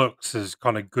looks as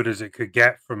kind of good as it could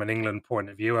get from an England point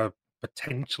of view. A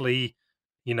potentially,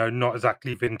 not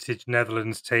exactly vintage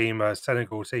Netherlands team, a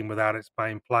Senegal team without its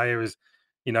main players.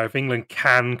 If England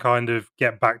can kind of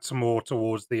get back to more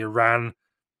towards the Iran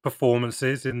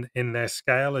performances in their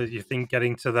scale, you think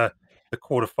getting to the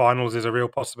quarterfinals is a real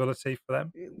possibility for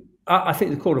them? I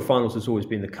think the quarterfinals has always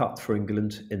been the cut for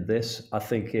England in this. I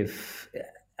think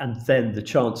and then the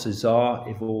chances are,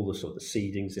 if all the sort of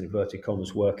seedings in inverted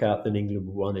commas work out, then England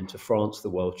will run into France, the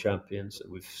world champions.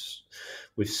 And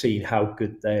we've seen how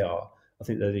good they are. I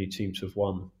think they're the teams who have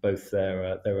won both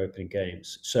their opening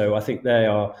games. So I think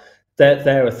they're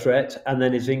a threat. And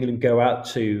then as England go out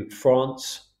to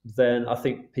France, then I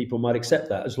think people might accept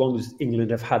that as long as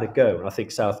England have had a go. And I think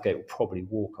Southgate will probably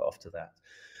walk after that.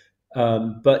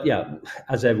 But yeah,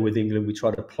 as ever with England, we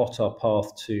try to plot our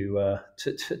path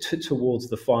towards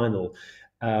the final,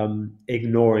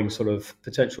 ignoring sort of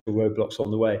potential roadblocks on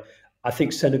the way. I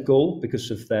think Senegal, because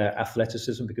of their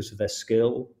athleticism, because of their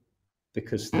skill,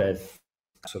 because their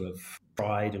sort of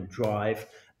pride and drive,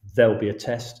 they'll be a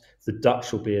test. The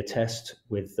Dutch will be a test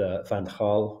with Van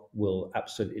Gaal. Will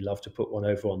absolutely love to put one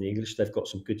over on the English. They've got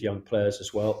some good young players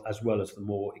as well as the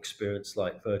more experienced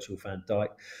like Virgil van Dijk.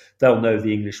 They'll know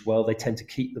the English well. They tend to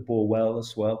keep the ball well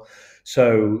as well.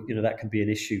 So, that can be an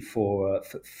issue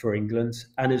for England.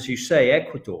 And as you say,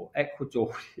 Ecuador,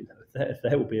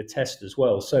 there will be a test as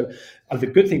well. So the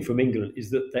good thing from England is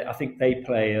that I think they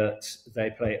play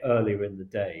earlier in the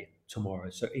day tomorrow.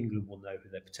 So England will know who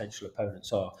their potential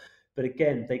opponents are. But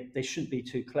again, they shouldn't be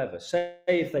too clever. Say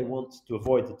if they want to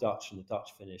avoid the Dutch and the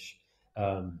Dutch finish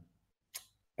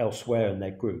elsewhere in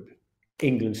their group,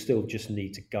 England still just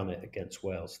need to gun it against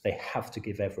Wales. They have to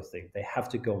give everything. They have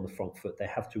to go on the front foot. They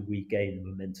have to regain the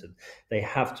momentum. They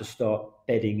have to start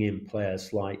bedding in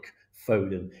players like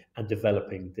Foden and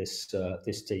developing this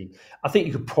team. I think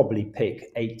you could probably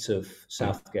pick 8 of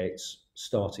Southgate's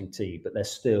starting team, but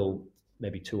there's still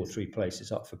maybe 2 or 3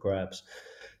 places up for grabs.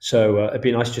 So it'd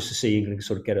be nice just to see England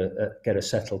sort of get a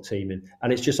settled team in.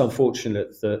 And it's just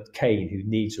unfortunate that Kane, who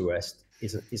needs a rest,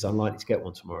 is unlikely to get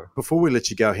one tomorrow. Before we let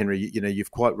you go, Henry,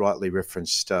 you've quite rightly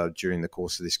referenced during the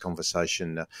course of this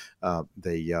conversation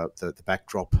the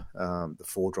backdrop, the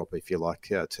foredrop, if you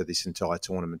like, to this entire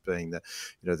tournament being the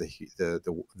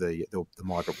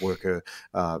migrant worker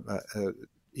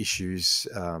issues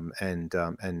and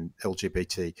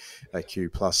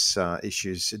LGBTQ plus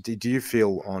issues. Do you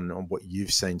feel on what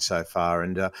you've seen so far,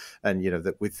 and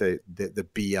that with the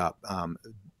beer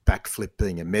backflip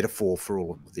being a metaphor for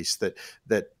all of this, that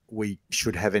we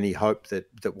should have any hope that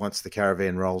once the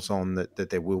caravan rolls on, that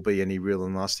there will be any real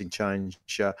and lasting change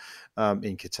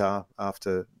in Qatar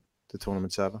after the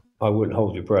tournament's over? I wouldn't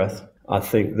hold your breath. I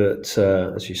think that,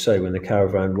 as you say, when the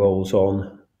caravan rolls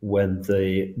on, when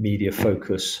the media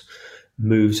focus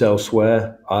moves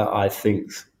elsewhere, I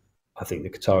think the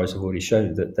Qataris have already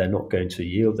shown that they're not going to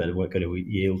yield. They weren't going to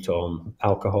yield on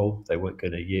alcohol. They weren't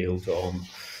going to yield on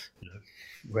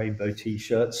rainbow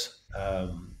T-shirts.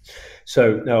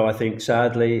 So no, I think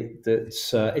sadly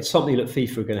that it's something that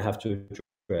FIFA are going to have to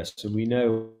address. And we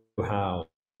know how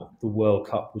the World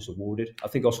Cup was awarded. I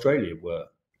think Australia were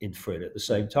in for it at the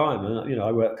same time. And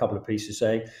I wrote a couple of pieces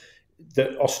saying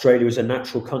that Australia is a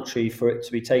natural country for it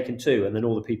to be taken to, and then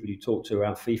all the people you talk to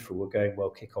around FIFA were going,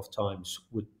 well, kickoff times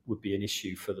would be an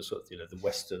issue for the sort of the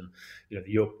Western, the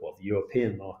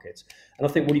European market. And I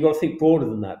think, well, you've got to think broader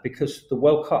than that, because the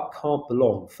World Cup can't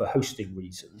belong, for hosting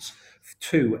reasons,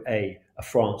 to a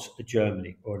France, a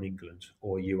Germany, or an England,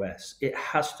 or a US. It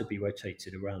has to be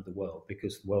rotated around the world,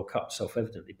 because the World Cup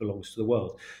self-evidently belongs to the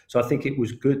world. So I think it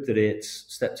was good that it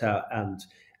stepped out, and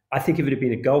I think if it had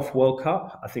been a Gulf World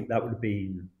Cup, I think that would have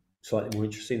been slightly more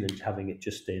interesting than having it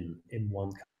just in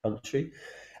one country.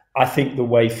 I think the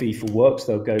way FIFA works,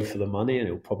 they'll go for the money, and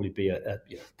it'll probably be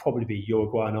probably be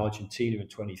Uruguay and Argentina in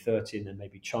 2030, and then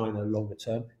maybe China longer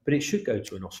term. But it should go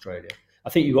to an Australia. I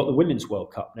think you've got the Women's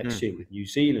World Cup next year with New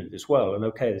Zealand as well, and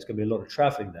okay, there's going to be a lot of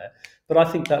travelling there, but I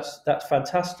think that's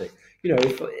fantastic.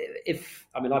 If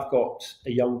I've got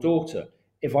a young daughter.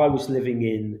 If I was living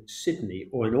in Sydney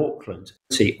or in Auckland,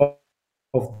 see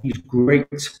of these great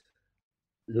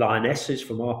lionesses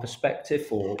from our perspective,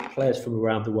 or players from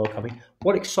around the world coming,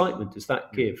 what excitement does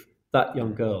that give that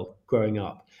young girl growing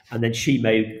up? And then she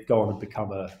may go on and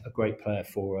become a great player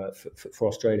for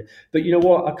Australia. But you know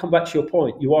what? I come back to your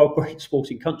point. You are a great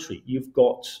sporting country. You've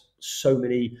got so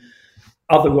many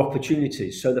other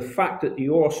opportunities. So the fact that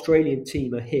your Australian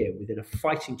team are here within a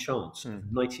fighting chance of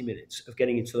 90 minutes of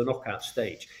getting into the knockout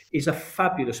stage is a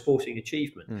fabulous sporting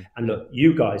achievement. And look,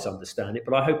 you guys understand it,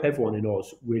 but I hope everyone in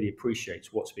Oz really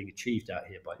appreciates what's being achieved out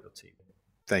here by your team.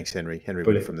 Thanks, Henry. Henry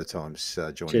Wood from The Times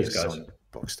joining us on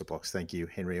Box to Box. Thank you,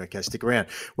 Henry. Okay, stick around.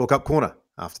 World Cup Corner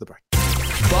after the break.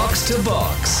 Box to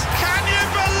Box. Can you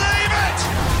believe it?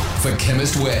 For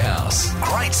Chemist Warehouse.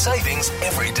 Great savings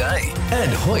every day.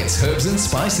 And Hoyt's Herbs and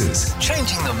Spices.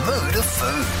 Changing the mood of food.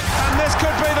 And this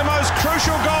could be the most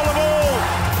crucial goal of all.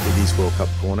 It is World Cup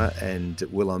Corner, and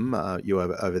Willem, you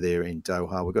over there in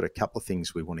Doha. We've got a couple of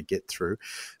things we want to get through.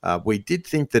 We did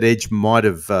think that Edge might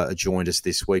have joined us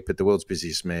this week, but the world's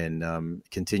busiest man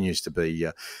continues to be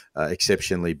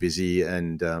exceptionally busy,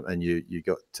 and you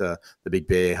got the big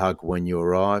bear hug when you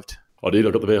arrived. I did.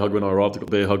 I got the bear hug when I arrived. I got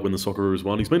the bear hug when the Socceroos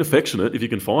won. He's been affectionate. If you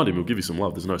can find him, he'll give you some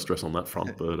love. There's no stress on that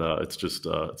front, but it's just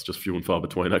few and far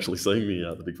between actually seeing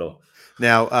the big fella.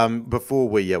 Now, before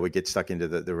we get stuck into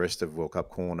the rest of World Cup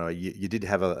Corner, you did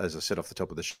have, as I said off the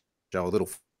top of the show, a little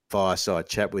fireside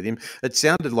chat with him. It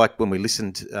sounded like when we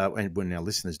listened, and when our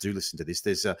listeners do listen to this,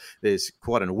 there's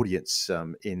quite an audience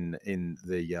in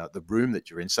the room that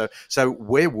you're in. So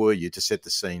where were you, to set the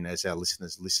scene as our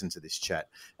listeners listen to this chat,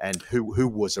 and who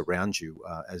was around you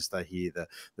as they hear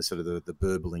the sort of the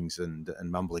burblings and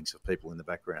mumblings of people in the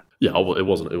background? Yeah, it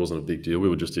wasn't a big deal. We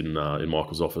were just in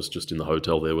Michael's office, just in the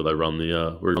hotel there where they run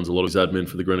where he runs a lot of his admin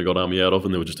for the Grenadier Army out of,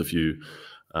 and there were just a few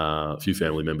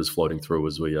family members floating through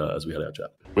as we had our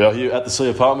chat. We are here at the Sea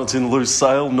Apartments in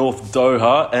Lusail, North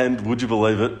Doha, and would you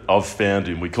believe it, I've found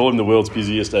him. We call him the world's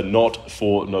busiest, and not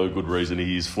for no good reason.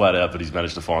 He is flat out, but he's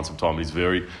managed to find some time in his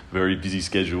very, very busy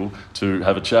schedule to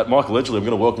have a chat. Michael Edgley, I'm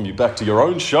going to welcome you back to your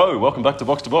own show. Welcome back to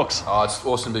Box to Box. Oh, it's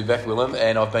awesome to be back, Willem,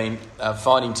 and I've been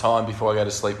finding time before I go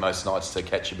to sleep most nights to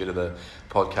catch a bit of the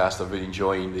podcast. I've been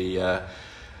enjoying the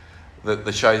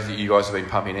shows that you guys have been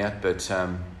pumping out, but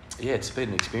yeah, it's been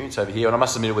an experience over here, and I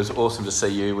must admit it was awesome to see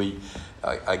you.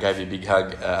 I gave you a big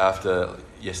hug after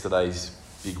yesterday's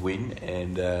big win,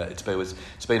 and it's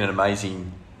been an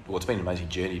amazing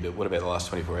journey. But what about the last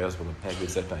 24 hours, Willem? How good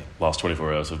has that been? Last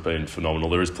 24 hours have been phenomenal.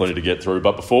 There is plenty to get through,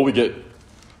 but before we get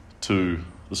to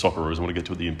the Socceroos, I want to get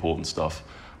to the important stuff.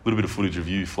 little bit of footage of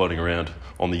you floating around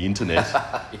on the internet.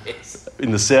 Yes.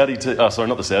 In the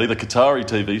the Qatari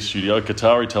TV studio.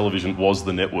 Qatari television was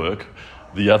the network.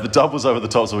 The dub was over the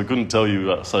top, so we couldn't tell you.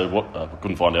 We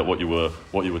couldn't find out what you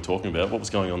were talking about. What was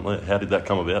going on there? How did that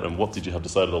come about, and what did you have to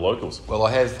say to the locals? Well,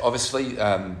 I have obviously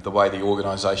the way the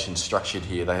organisation's structured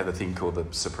here. They have a thing called the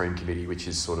Supreme Committee, which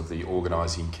is sort of the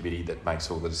organising committee that makes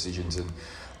all the decisions. And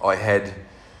I had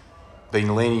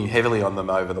been leaning heavily on them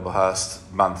over the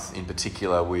past month, in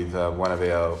particular with one of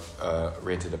our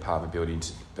rented apartment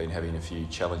buildings been having a few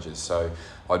challenges. So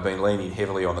I'd been leaning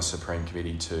heavily on the Supreme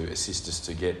Committee to assist us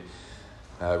to get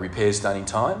repairs done in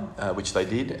time, which they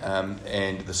did,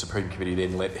 and the Supreme Committee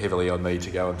then leant heavily on me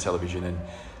to go on television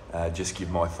and just give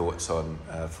my thoughts on,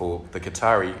 for the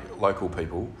Qatari local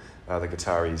people, the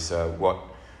Qataris, what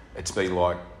it's been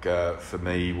like for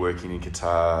me working in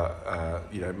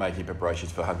Qatar, making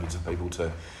preparations for hundreds of people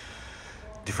to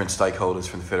different stakeholders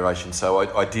from the Federation. So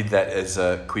I did that as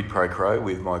a quid pro quo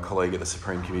with my colleague at the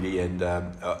Supreme Committee, and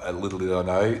little did I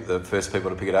know, the first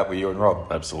people to pick it up were you and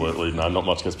Rob. Absolutely. No, not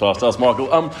much gets past us,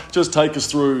 Michael. Just take us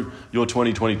through your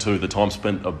 2022, the time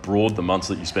spent abroad, the months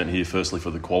that you spent here, firstly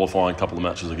for the qualifying couple of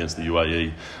matches against the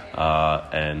UAE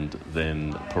and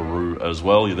then Peru as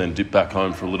well. You then dipped back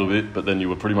home for a little bit, but then you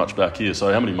were pretty much back here.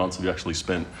 So how many months have you actually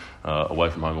spent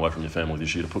away from home, away from your family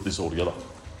this year to put this all together?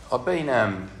 I've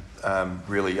been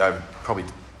really over probably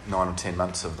 9 or 10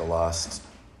 months of the last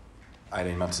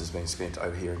 18 months has been spent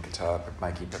over here in Qatar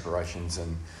making preparations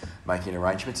and making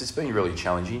arrangements. It's been really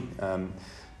challenging.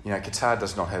 Qatar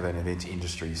does not have an event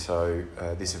industry, so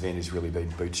this event has really been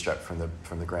bootstrapped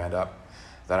from the ground up.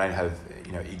 They don't have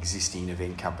existing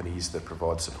event companies that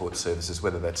provide support services,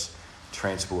 whether that's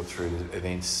transport through the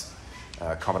events,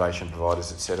 accommodation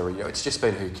providers, etc. It's just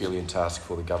been a Herculean task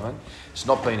for the government. It's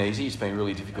not been easy. It's been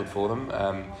really difficult for them,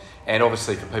 and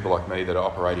obviously for people like me that are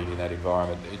operating in that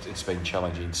environment, it's been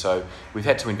challenging. So we've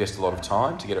had to invest a lot of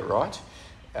time to get it right,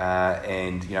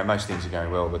 and most things are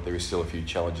going well, but there is still a few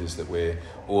challenges that we're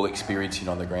all experiencing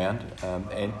on the ground,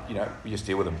 and we just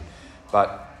deal with them.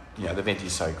 But the event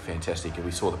is so fantastic, and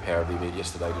we saw the power of the event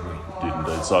yesterday, didn't we? Did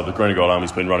indeed. So the Green and Gold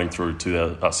Army's been running through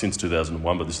since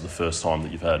 2001, but this is the first time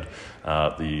that you've had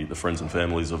the friends and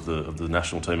families of the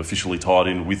national team officially tied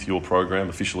in with your program,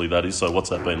 officially that is. So what's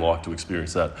that been like to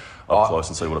experience that up close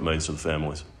and see what it means to the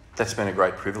families? That's been a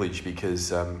great privilege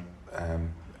because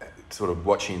sort of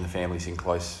watching the families in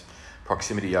close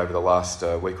proximity over the last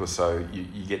week or so,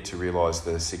 you get to realise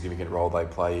the significant role they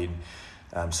play in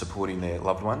supporting their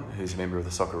loved one who's a member of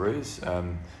the Socceroos,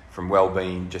 from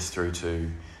well-being just through to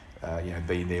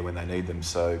being there when they need them.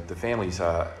 So the families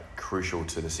are crucial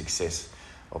to the success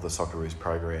of the Socceroos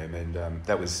program, and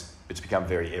it's become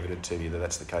very evident to me that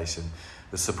that's the case. And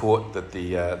the support that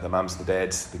the mums, the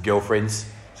dads, the girlfriends,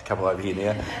 there's a couple over here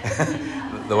now,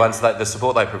 the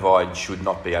support they provide should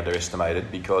not be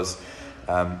underestimated, because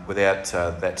without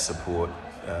that support,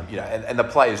 and the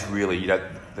players really,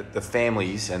 the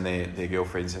families and their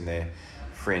girlfriends and their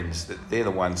friends, they're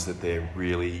the ones that they're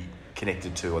really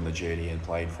connected to on the journey and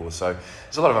playing for. So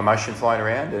there's a lot of emotion flying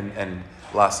around, and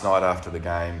last night after the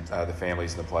game, the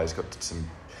families and the players got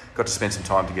to spend some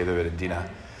time together at a dinner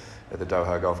at the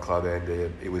Doha Golf Club,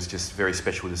 and it was just very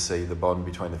special to see the bond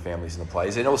between the families and the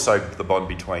players, and also the bond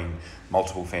between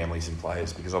multiple families and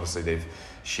players, because obviously they've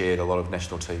shared a lot of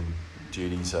national team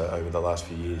duties over the last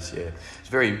few years.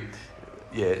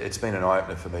 It's been an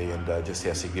eye-opener for me, and just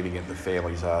how significant the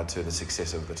families are to the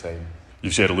success of the team.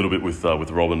 You've shared a little bit with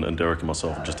Robin and Derek and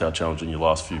myself just how challenging your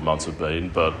last few months have been,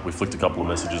 but we flicked a couple of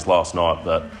messages last night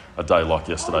that a day like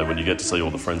yesterday, when you get to see all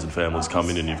the friends and families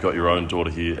come in, and you've got your own daughter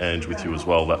here, Ange, with you as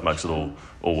well, that makes it all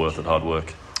worth it, hard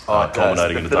work.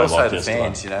 Culminating in a day like yesterday. But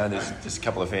also the fans, there's just a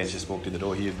couple of fans just walked in the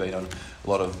door here, who've been on a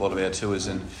lot of our tours,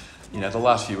 and the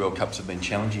last few World Cups have been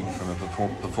challenging from a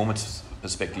performance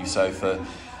perspective. So for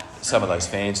some of those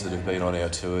fans that have been on our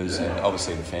tours, and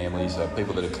obviously the families,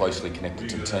 people that are closely connected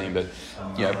to the team, but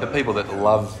the people that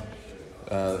love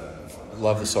the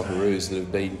Socceroos that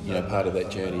have been part of that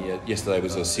journey. Yesterday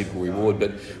was a simple reward,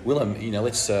 but Willem,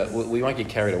 we won't get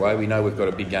carried away. We know we've got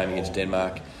a big game against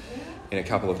Denmark in a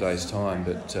couple of days' time,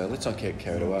 but let's not get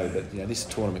carried away. But this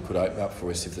tournament could open up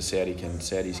for us if the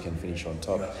Saudis can finish on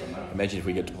top. Imagine if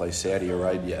we get to play Saudi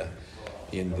Arabia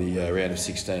in the round of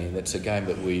 16. That's a game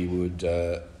that we would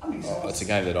it's a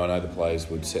game that I know the players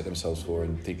would set themselves for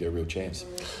and think they're a real chance.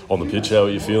 On the pitch, how are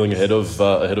you feeling ahead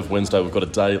of Wednesday? We've got a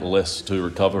day less to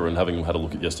recover, and having had a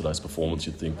look at yesterday's performance,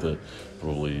 you'd think that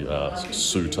probably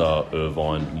Suter,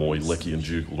 Irvine, Moy, Leckie and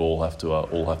Duke would all have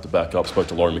to back up. Spoke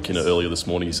to Laurie McKinnon earlier this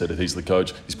morning. He said if he's the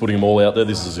coach, he's putting them all out there.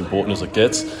 This is as important as it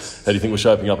gets. How do you think we're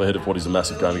shaping up ahead of what is a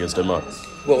massive game against Denmark?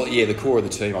 Well, yeah, the core of the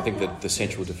team. I think that the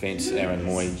central defence, Aaron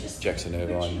Moy, Jackson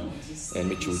Irvine and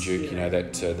Mitchell Duke,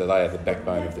 that they are the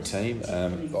backbone of the team.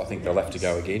 I think they'll have to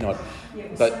go again.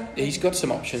 But he's got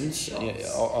some options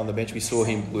on the bench. We saw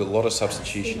him with a lot of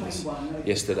substitutions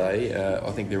yesterday.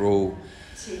 I think they're all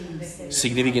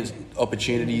significant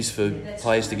opportunities for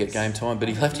players to get game time, but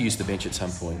he'll have to use the bench at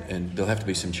some point, and there'll have to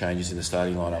be some changes in the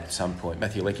starting lineup at some point.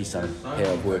 Matthew Leckie's done a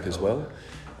power of work as well.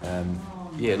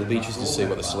 It'll be interesting to see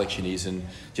what the selection is and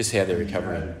just how they're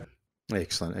recovering.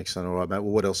 Excellent. All right, mate.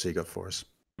 Well, what else have you got for us?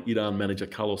 Iran manager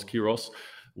Carlos Queiroz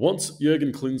wants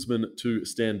Jurgen Klinsmann to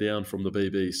stand down from the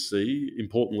BBC.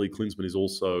 Importantly, Klinsmann is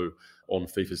also on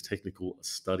FIFA's technical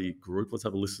study group. Let's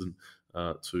have a listen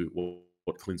to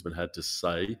what Klinsmann had to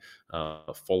say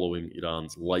following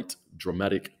Iran's late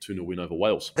dramatic 2-0 win over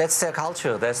Wales. That's their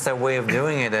culture, that's their way of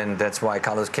doing it, and that's why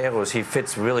Carlos Queiroz, he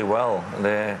fits really well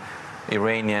the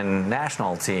Iranian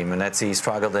national team, and he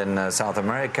struggled in South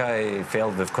America. He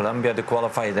failed with Colombia to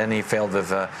qualify, then he failed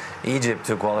with Egypt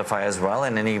to qualify as well,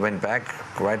 and then he went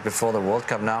back right before the World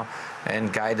Cup now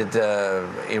and guided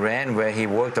Iran, where he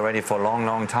worked already for a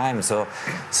long time. So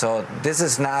this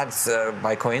is not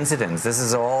by coincidence. This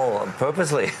is all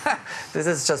purposely. This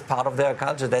is just part of their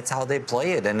culture. That's how they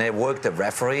play it. And they work the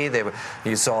referee.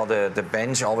 You saw the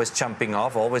bench always jumping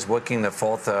off, always working the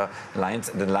fourth the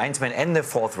linesman and the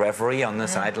fourth referee on the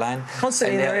sideline.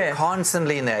 Constantly in their ear.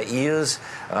 Constantly in their ears.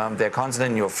 They're constantly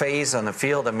in your face on the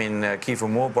field. I mean, Kiefer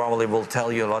Moore probably will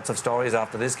tell you lots of stories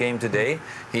after this game today.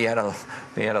 He had a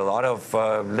lot of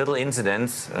little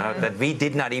incidents that we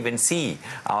did not even see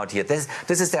out here. This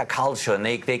is their culture, and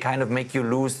they kind of make you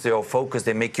lose your focus.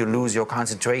 They make you lose your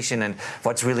concentration and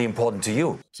what's really important to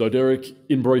you. So, Derek,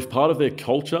 in brief, part of their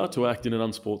culture to act in an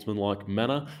unsportsmanlike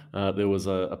manner. There was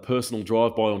a personal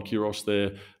drive-by on Queiroz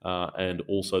there, and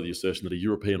also the assertion that a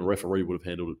European referee would have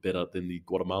handled it better than the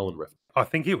Guatemalan referee. I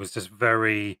think it was just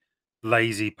very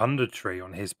lazy punditry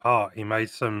on his part. He made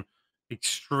some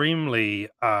extremely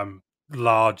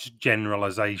large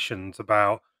generalizations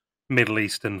about Middle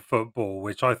Eastern football,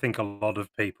 which I think a lot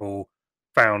of people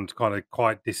found kind of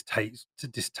quite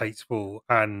distasteful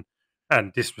and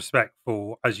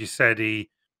disrespectful. As you said, he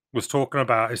was talking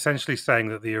about essentially saying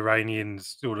that the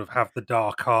Iranians sort of have the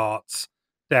dark arts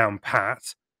down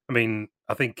pat. I mean,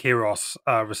 I think Queiroz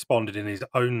responded in his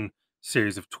own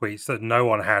series of tweets that no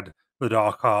one had the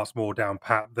dark arts more down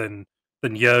pat than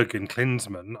Jurgen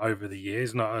Klinsmann over the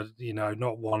years. Not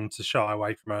one to shy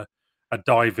away from a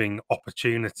diving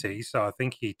opportunity. So I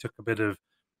think he took a bit of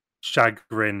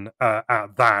chagrin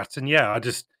at that. And yeah, I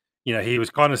just he was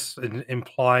kind of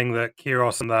implying that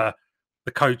Queiroz and the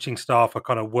coaching staff are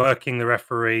kind of working the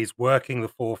referees, working the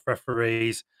fourth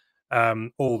referees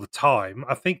all the time.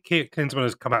 I think Klinsmann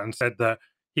has come out and said that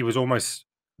he was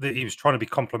trying to be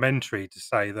complimentary to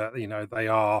say that they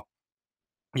are.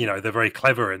 They're very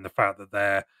clever in the fact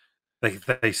that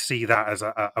they see that as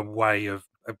a way of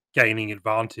gaining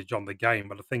advantage on the game.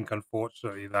 But I think,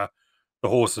 unfortunately, the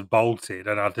horse had bolted,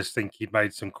 and I just think he'd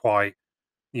made some quite,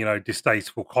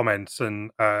 distasteful comments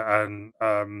and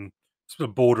sort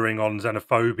of bordering on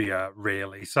xenophobia,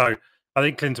 really. So I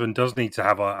think Klinsmann does need to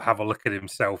have a look at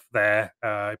himself there.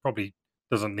 He probably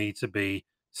doesn't need to be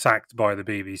sacked by the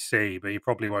BBC, but he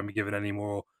probably won't be given any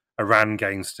more Iran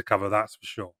games to cover, that's for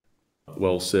sure.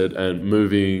 Well said. And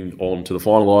moving on to the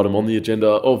final item on the agenda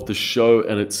of the show,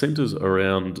 and it centres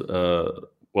around,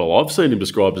 I've seen him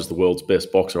described as the world's best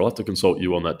boxer. I'll have to consult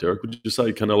you on that, Derek. Would you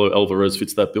say Canelo Alvarez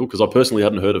fits that bill? Because I personally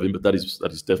hadn't heard of him, but that is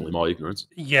definitely my ignorance.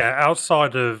 Yeah,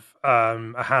 outside of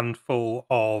a handful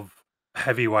of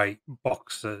heavyweight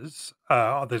boxers,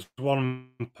 there's one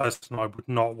person I would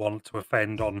not want to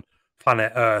offend on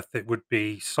planet Earth. It would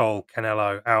be Saul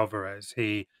Canelo Alvarez.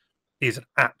 He is an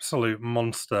absolute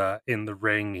monster in the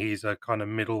ring. He's a kind of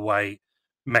middleweight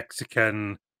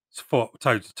Mexican, fought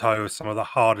toe-to-toe with some of the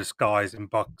hardest guys in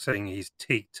boxing. He's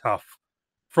teak tough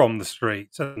from the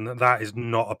streets, and that is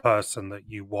not a person that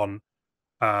you want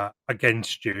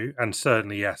against you. And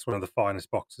certainly, yes, one of the finest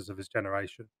boxers of his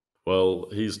generation. Well,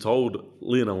 he's told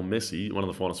Lionel Messi, one of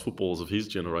the finest footballers of his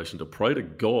generation, to pray to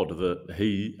God that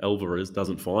he, Alvarez,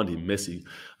 doesn't find him, Messi.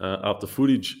 After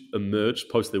footage emerged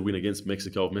post their win against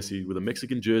Mexico of Messi with a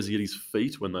Mexican jersey at his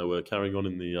feet when they were carrying on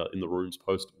in the rooms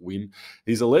post-win,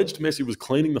 he's alleged Messi was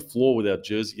cleaning the floor with our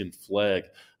jersey and flag.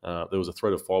 There was a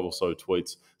thread of 5 or so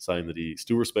tweets saying that he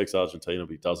still respects Argentina,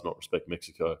 but he does not respect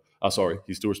Mexico.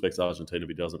 He still respects Argentina,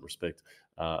 but he doesn't respect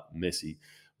Messi.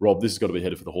 Rob, this has got to be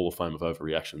headed for the Hall of Fame of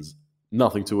overreactions.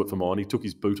 Nothing to it for mine. He took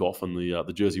his boot off and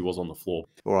the jersey was on the floor.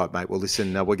 All right, mate. Well,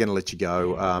 listen, we're going to let you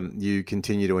go. You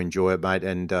continue to enjoy it, mate,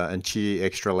 and cheer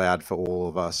extra loud for all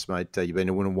of us, mate. You've been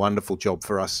doing a wonderful job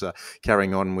for us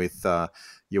carrying on with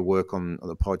your work on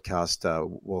the podcast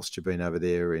whilst you've been over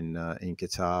there in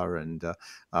Qatar.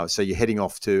 And so you're heading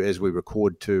off to, as we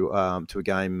record, to a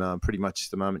game pretty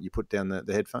much the moment you put down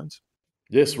the headphones?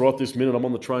 Yes, right this minute. I'm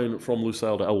on the train from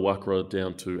Lusail to Al Wakra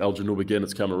down to Al Janoub again.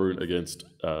 It's Cameroon against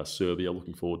Serbia.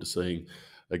 Looking forward to seeing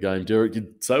a game. Derek,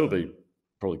 you'd say it would be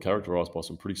probably characterised by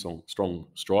some pretty strong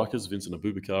strikers. Vincent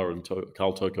Abubakar and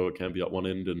Karl Toko at Cambi up one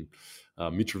end and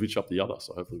Mitrovic up the other.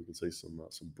 So hopefully we can see some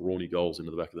brawny goals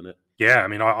into the back of the net. Yeah, I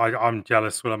mean, I'm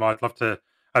jealous, Willem. I'd love to.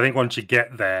 I think once you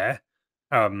get there,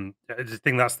 I just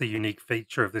think that's the unique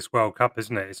feature of this World Cup,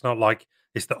 isn't it? It's not like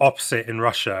it's the opposite in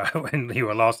Russia when you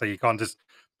were last there. You can't just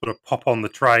sort of pop on the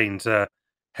train to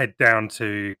head down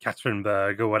to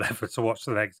Katerinburg or whatever to watch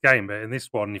the next game. But in this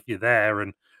one, if you're there,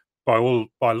 and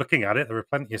by looking at it, there are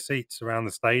plenty of seats around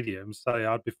the stadium, so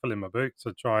I'd be filling my boots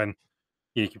to try and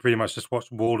you can pretty much just watch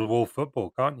wall-to-wall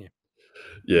football, can't you?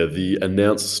 Yeah, the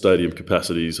announced stadium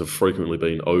capacities have frequently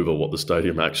been over what the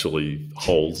stadium actually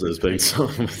holds. There's been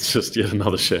it's just yet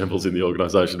another shambles in the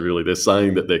organisation, really. They're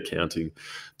saying that they're counting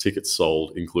tickets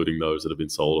sold, including those that have been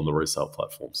sold on the resale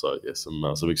platform. So, yeah, some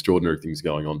extraordinary things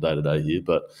going on day to day here.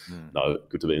 But, no,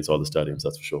 good to be inside the stadiums,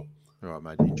 that's for sure. All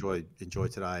right, mate. Enjoy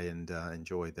today and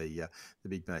enjoy the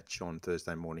big match on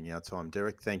Thursday morning our time.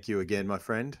 Derek, thank you again, my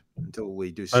friend. Until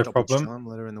we do stoppage time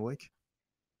later in the week.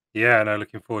 Yeah, no,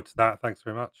 looking forward to that. Thanks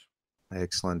very much.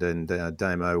 Excellent. And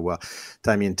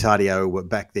Damien Tardio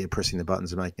back there pressing the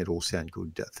buttons and making it all sound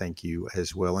good. Thank you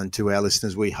as well. And to our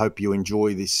listeners, we hope you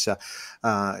enjoy this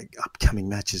upcoming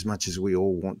match as much as we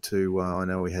all want to. I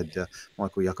know we had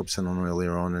Michael Jakobsen on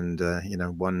earlier on,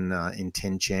 and 1 in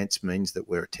 10 chance means that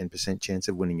we're a 10% chance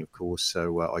of winning, of course.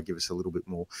 So I give us a little bit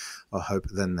more hope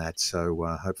than that.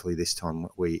 So hopefully this time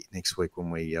next week when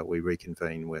we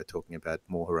reconvene, we're talking about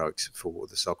more heroics for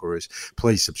the Socceroos.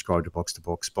 Please subscribe to Box to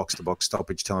Box, Box to Box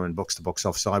Stoppage Time, and Box to Box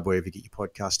Offside, wherever you get your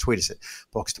podcasts. Tweet us at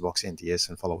Box to Box NTS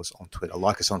and follow us on Twitter.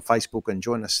 Like us on Facebook and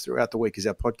join us throughout the week as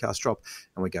our podcasts drop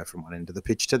and we go from one end of the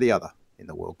pitch to the other in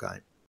the World Game.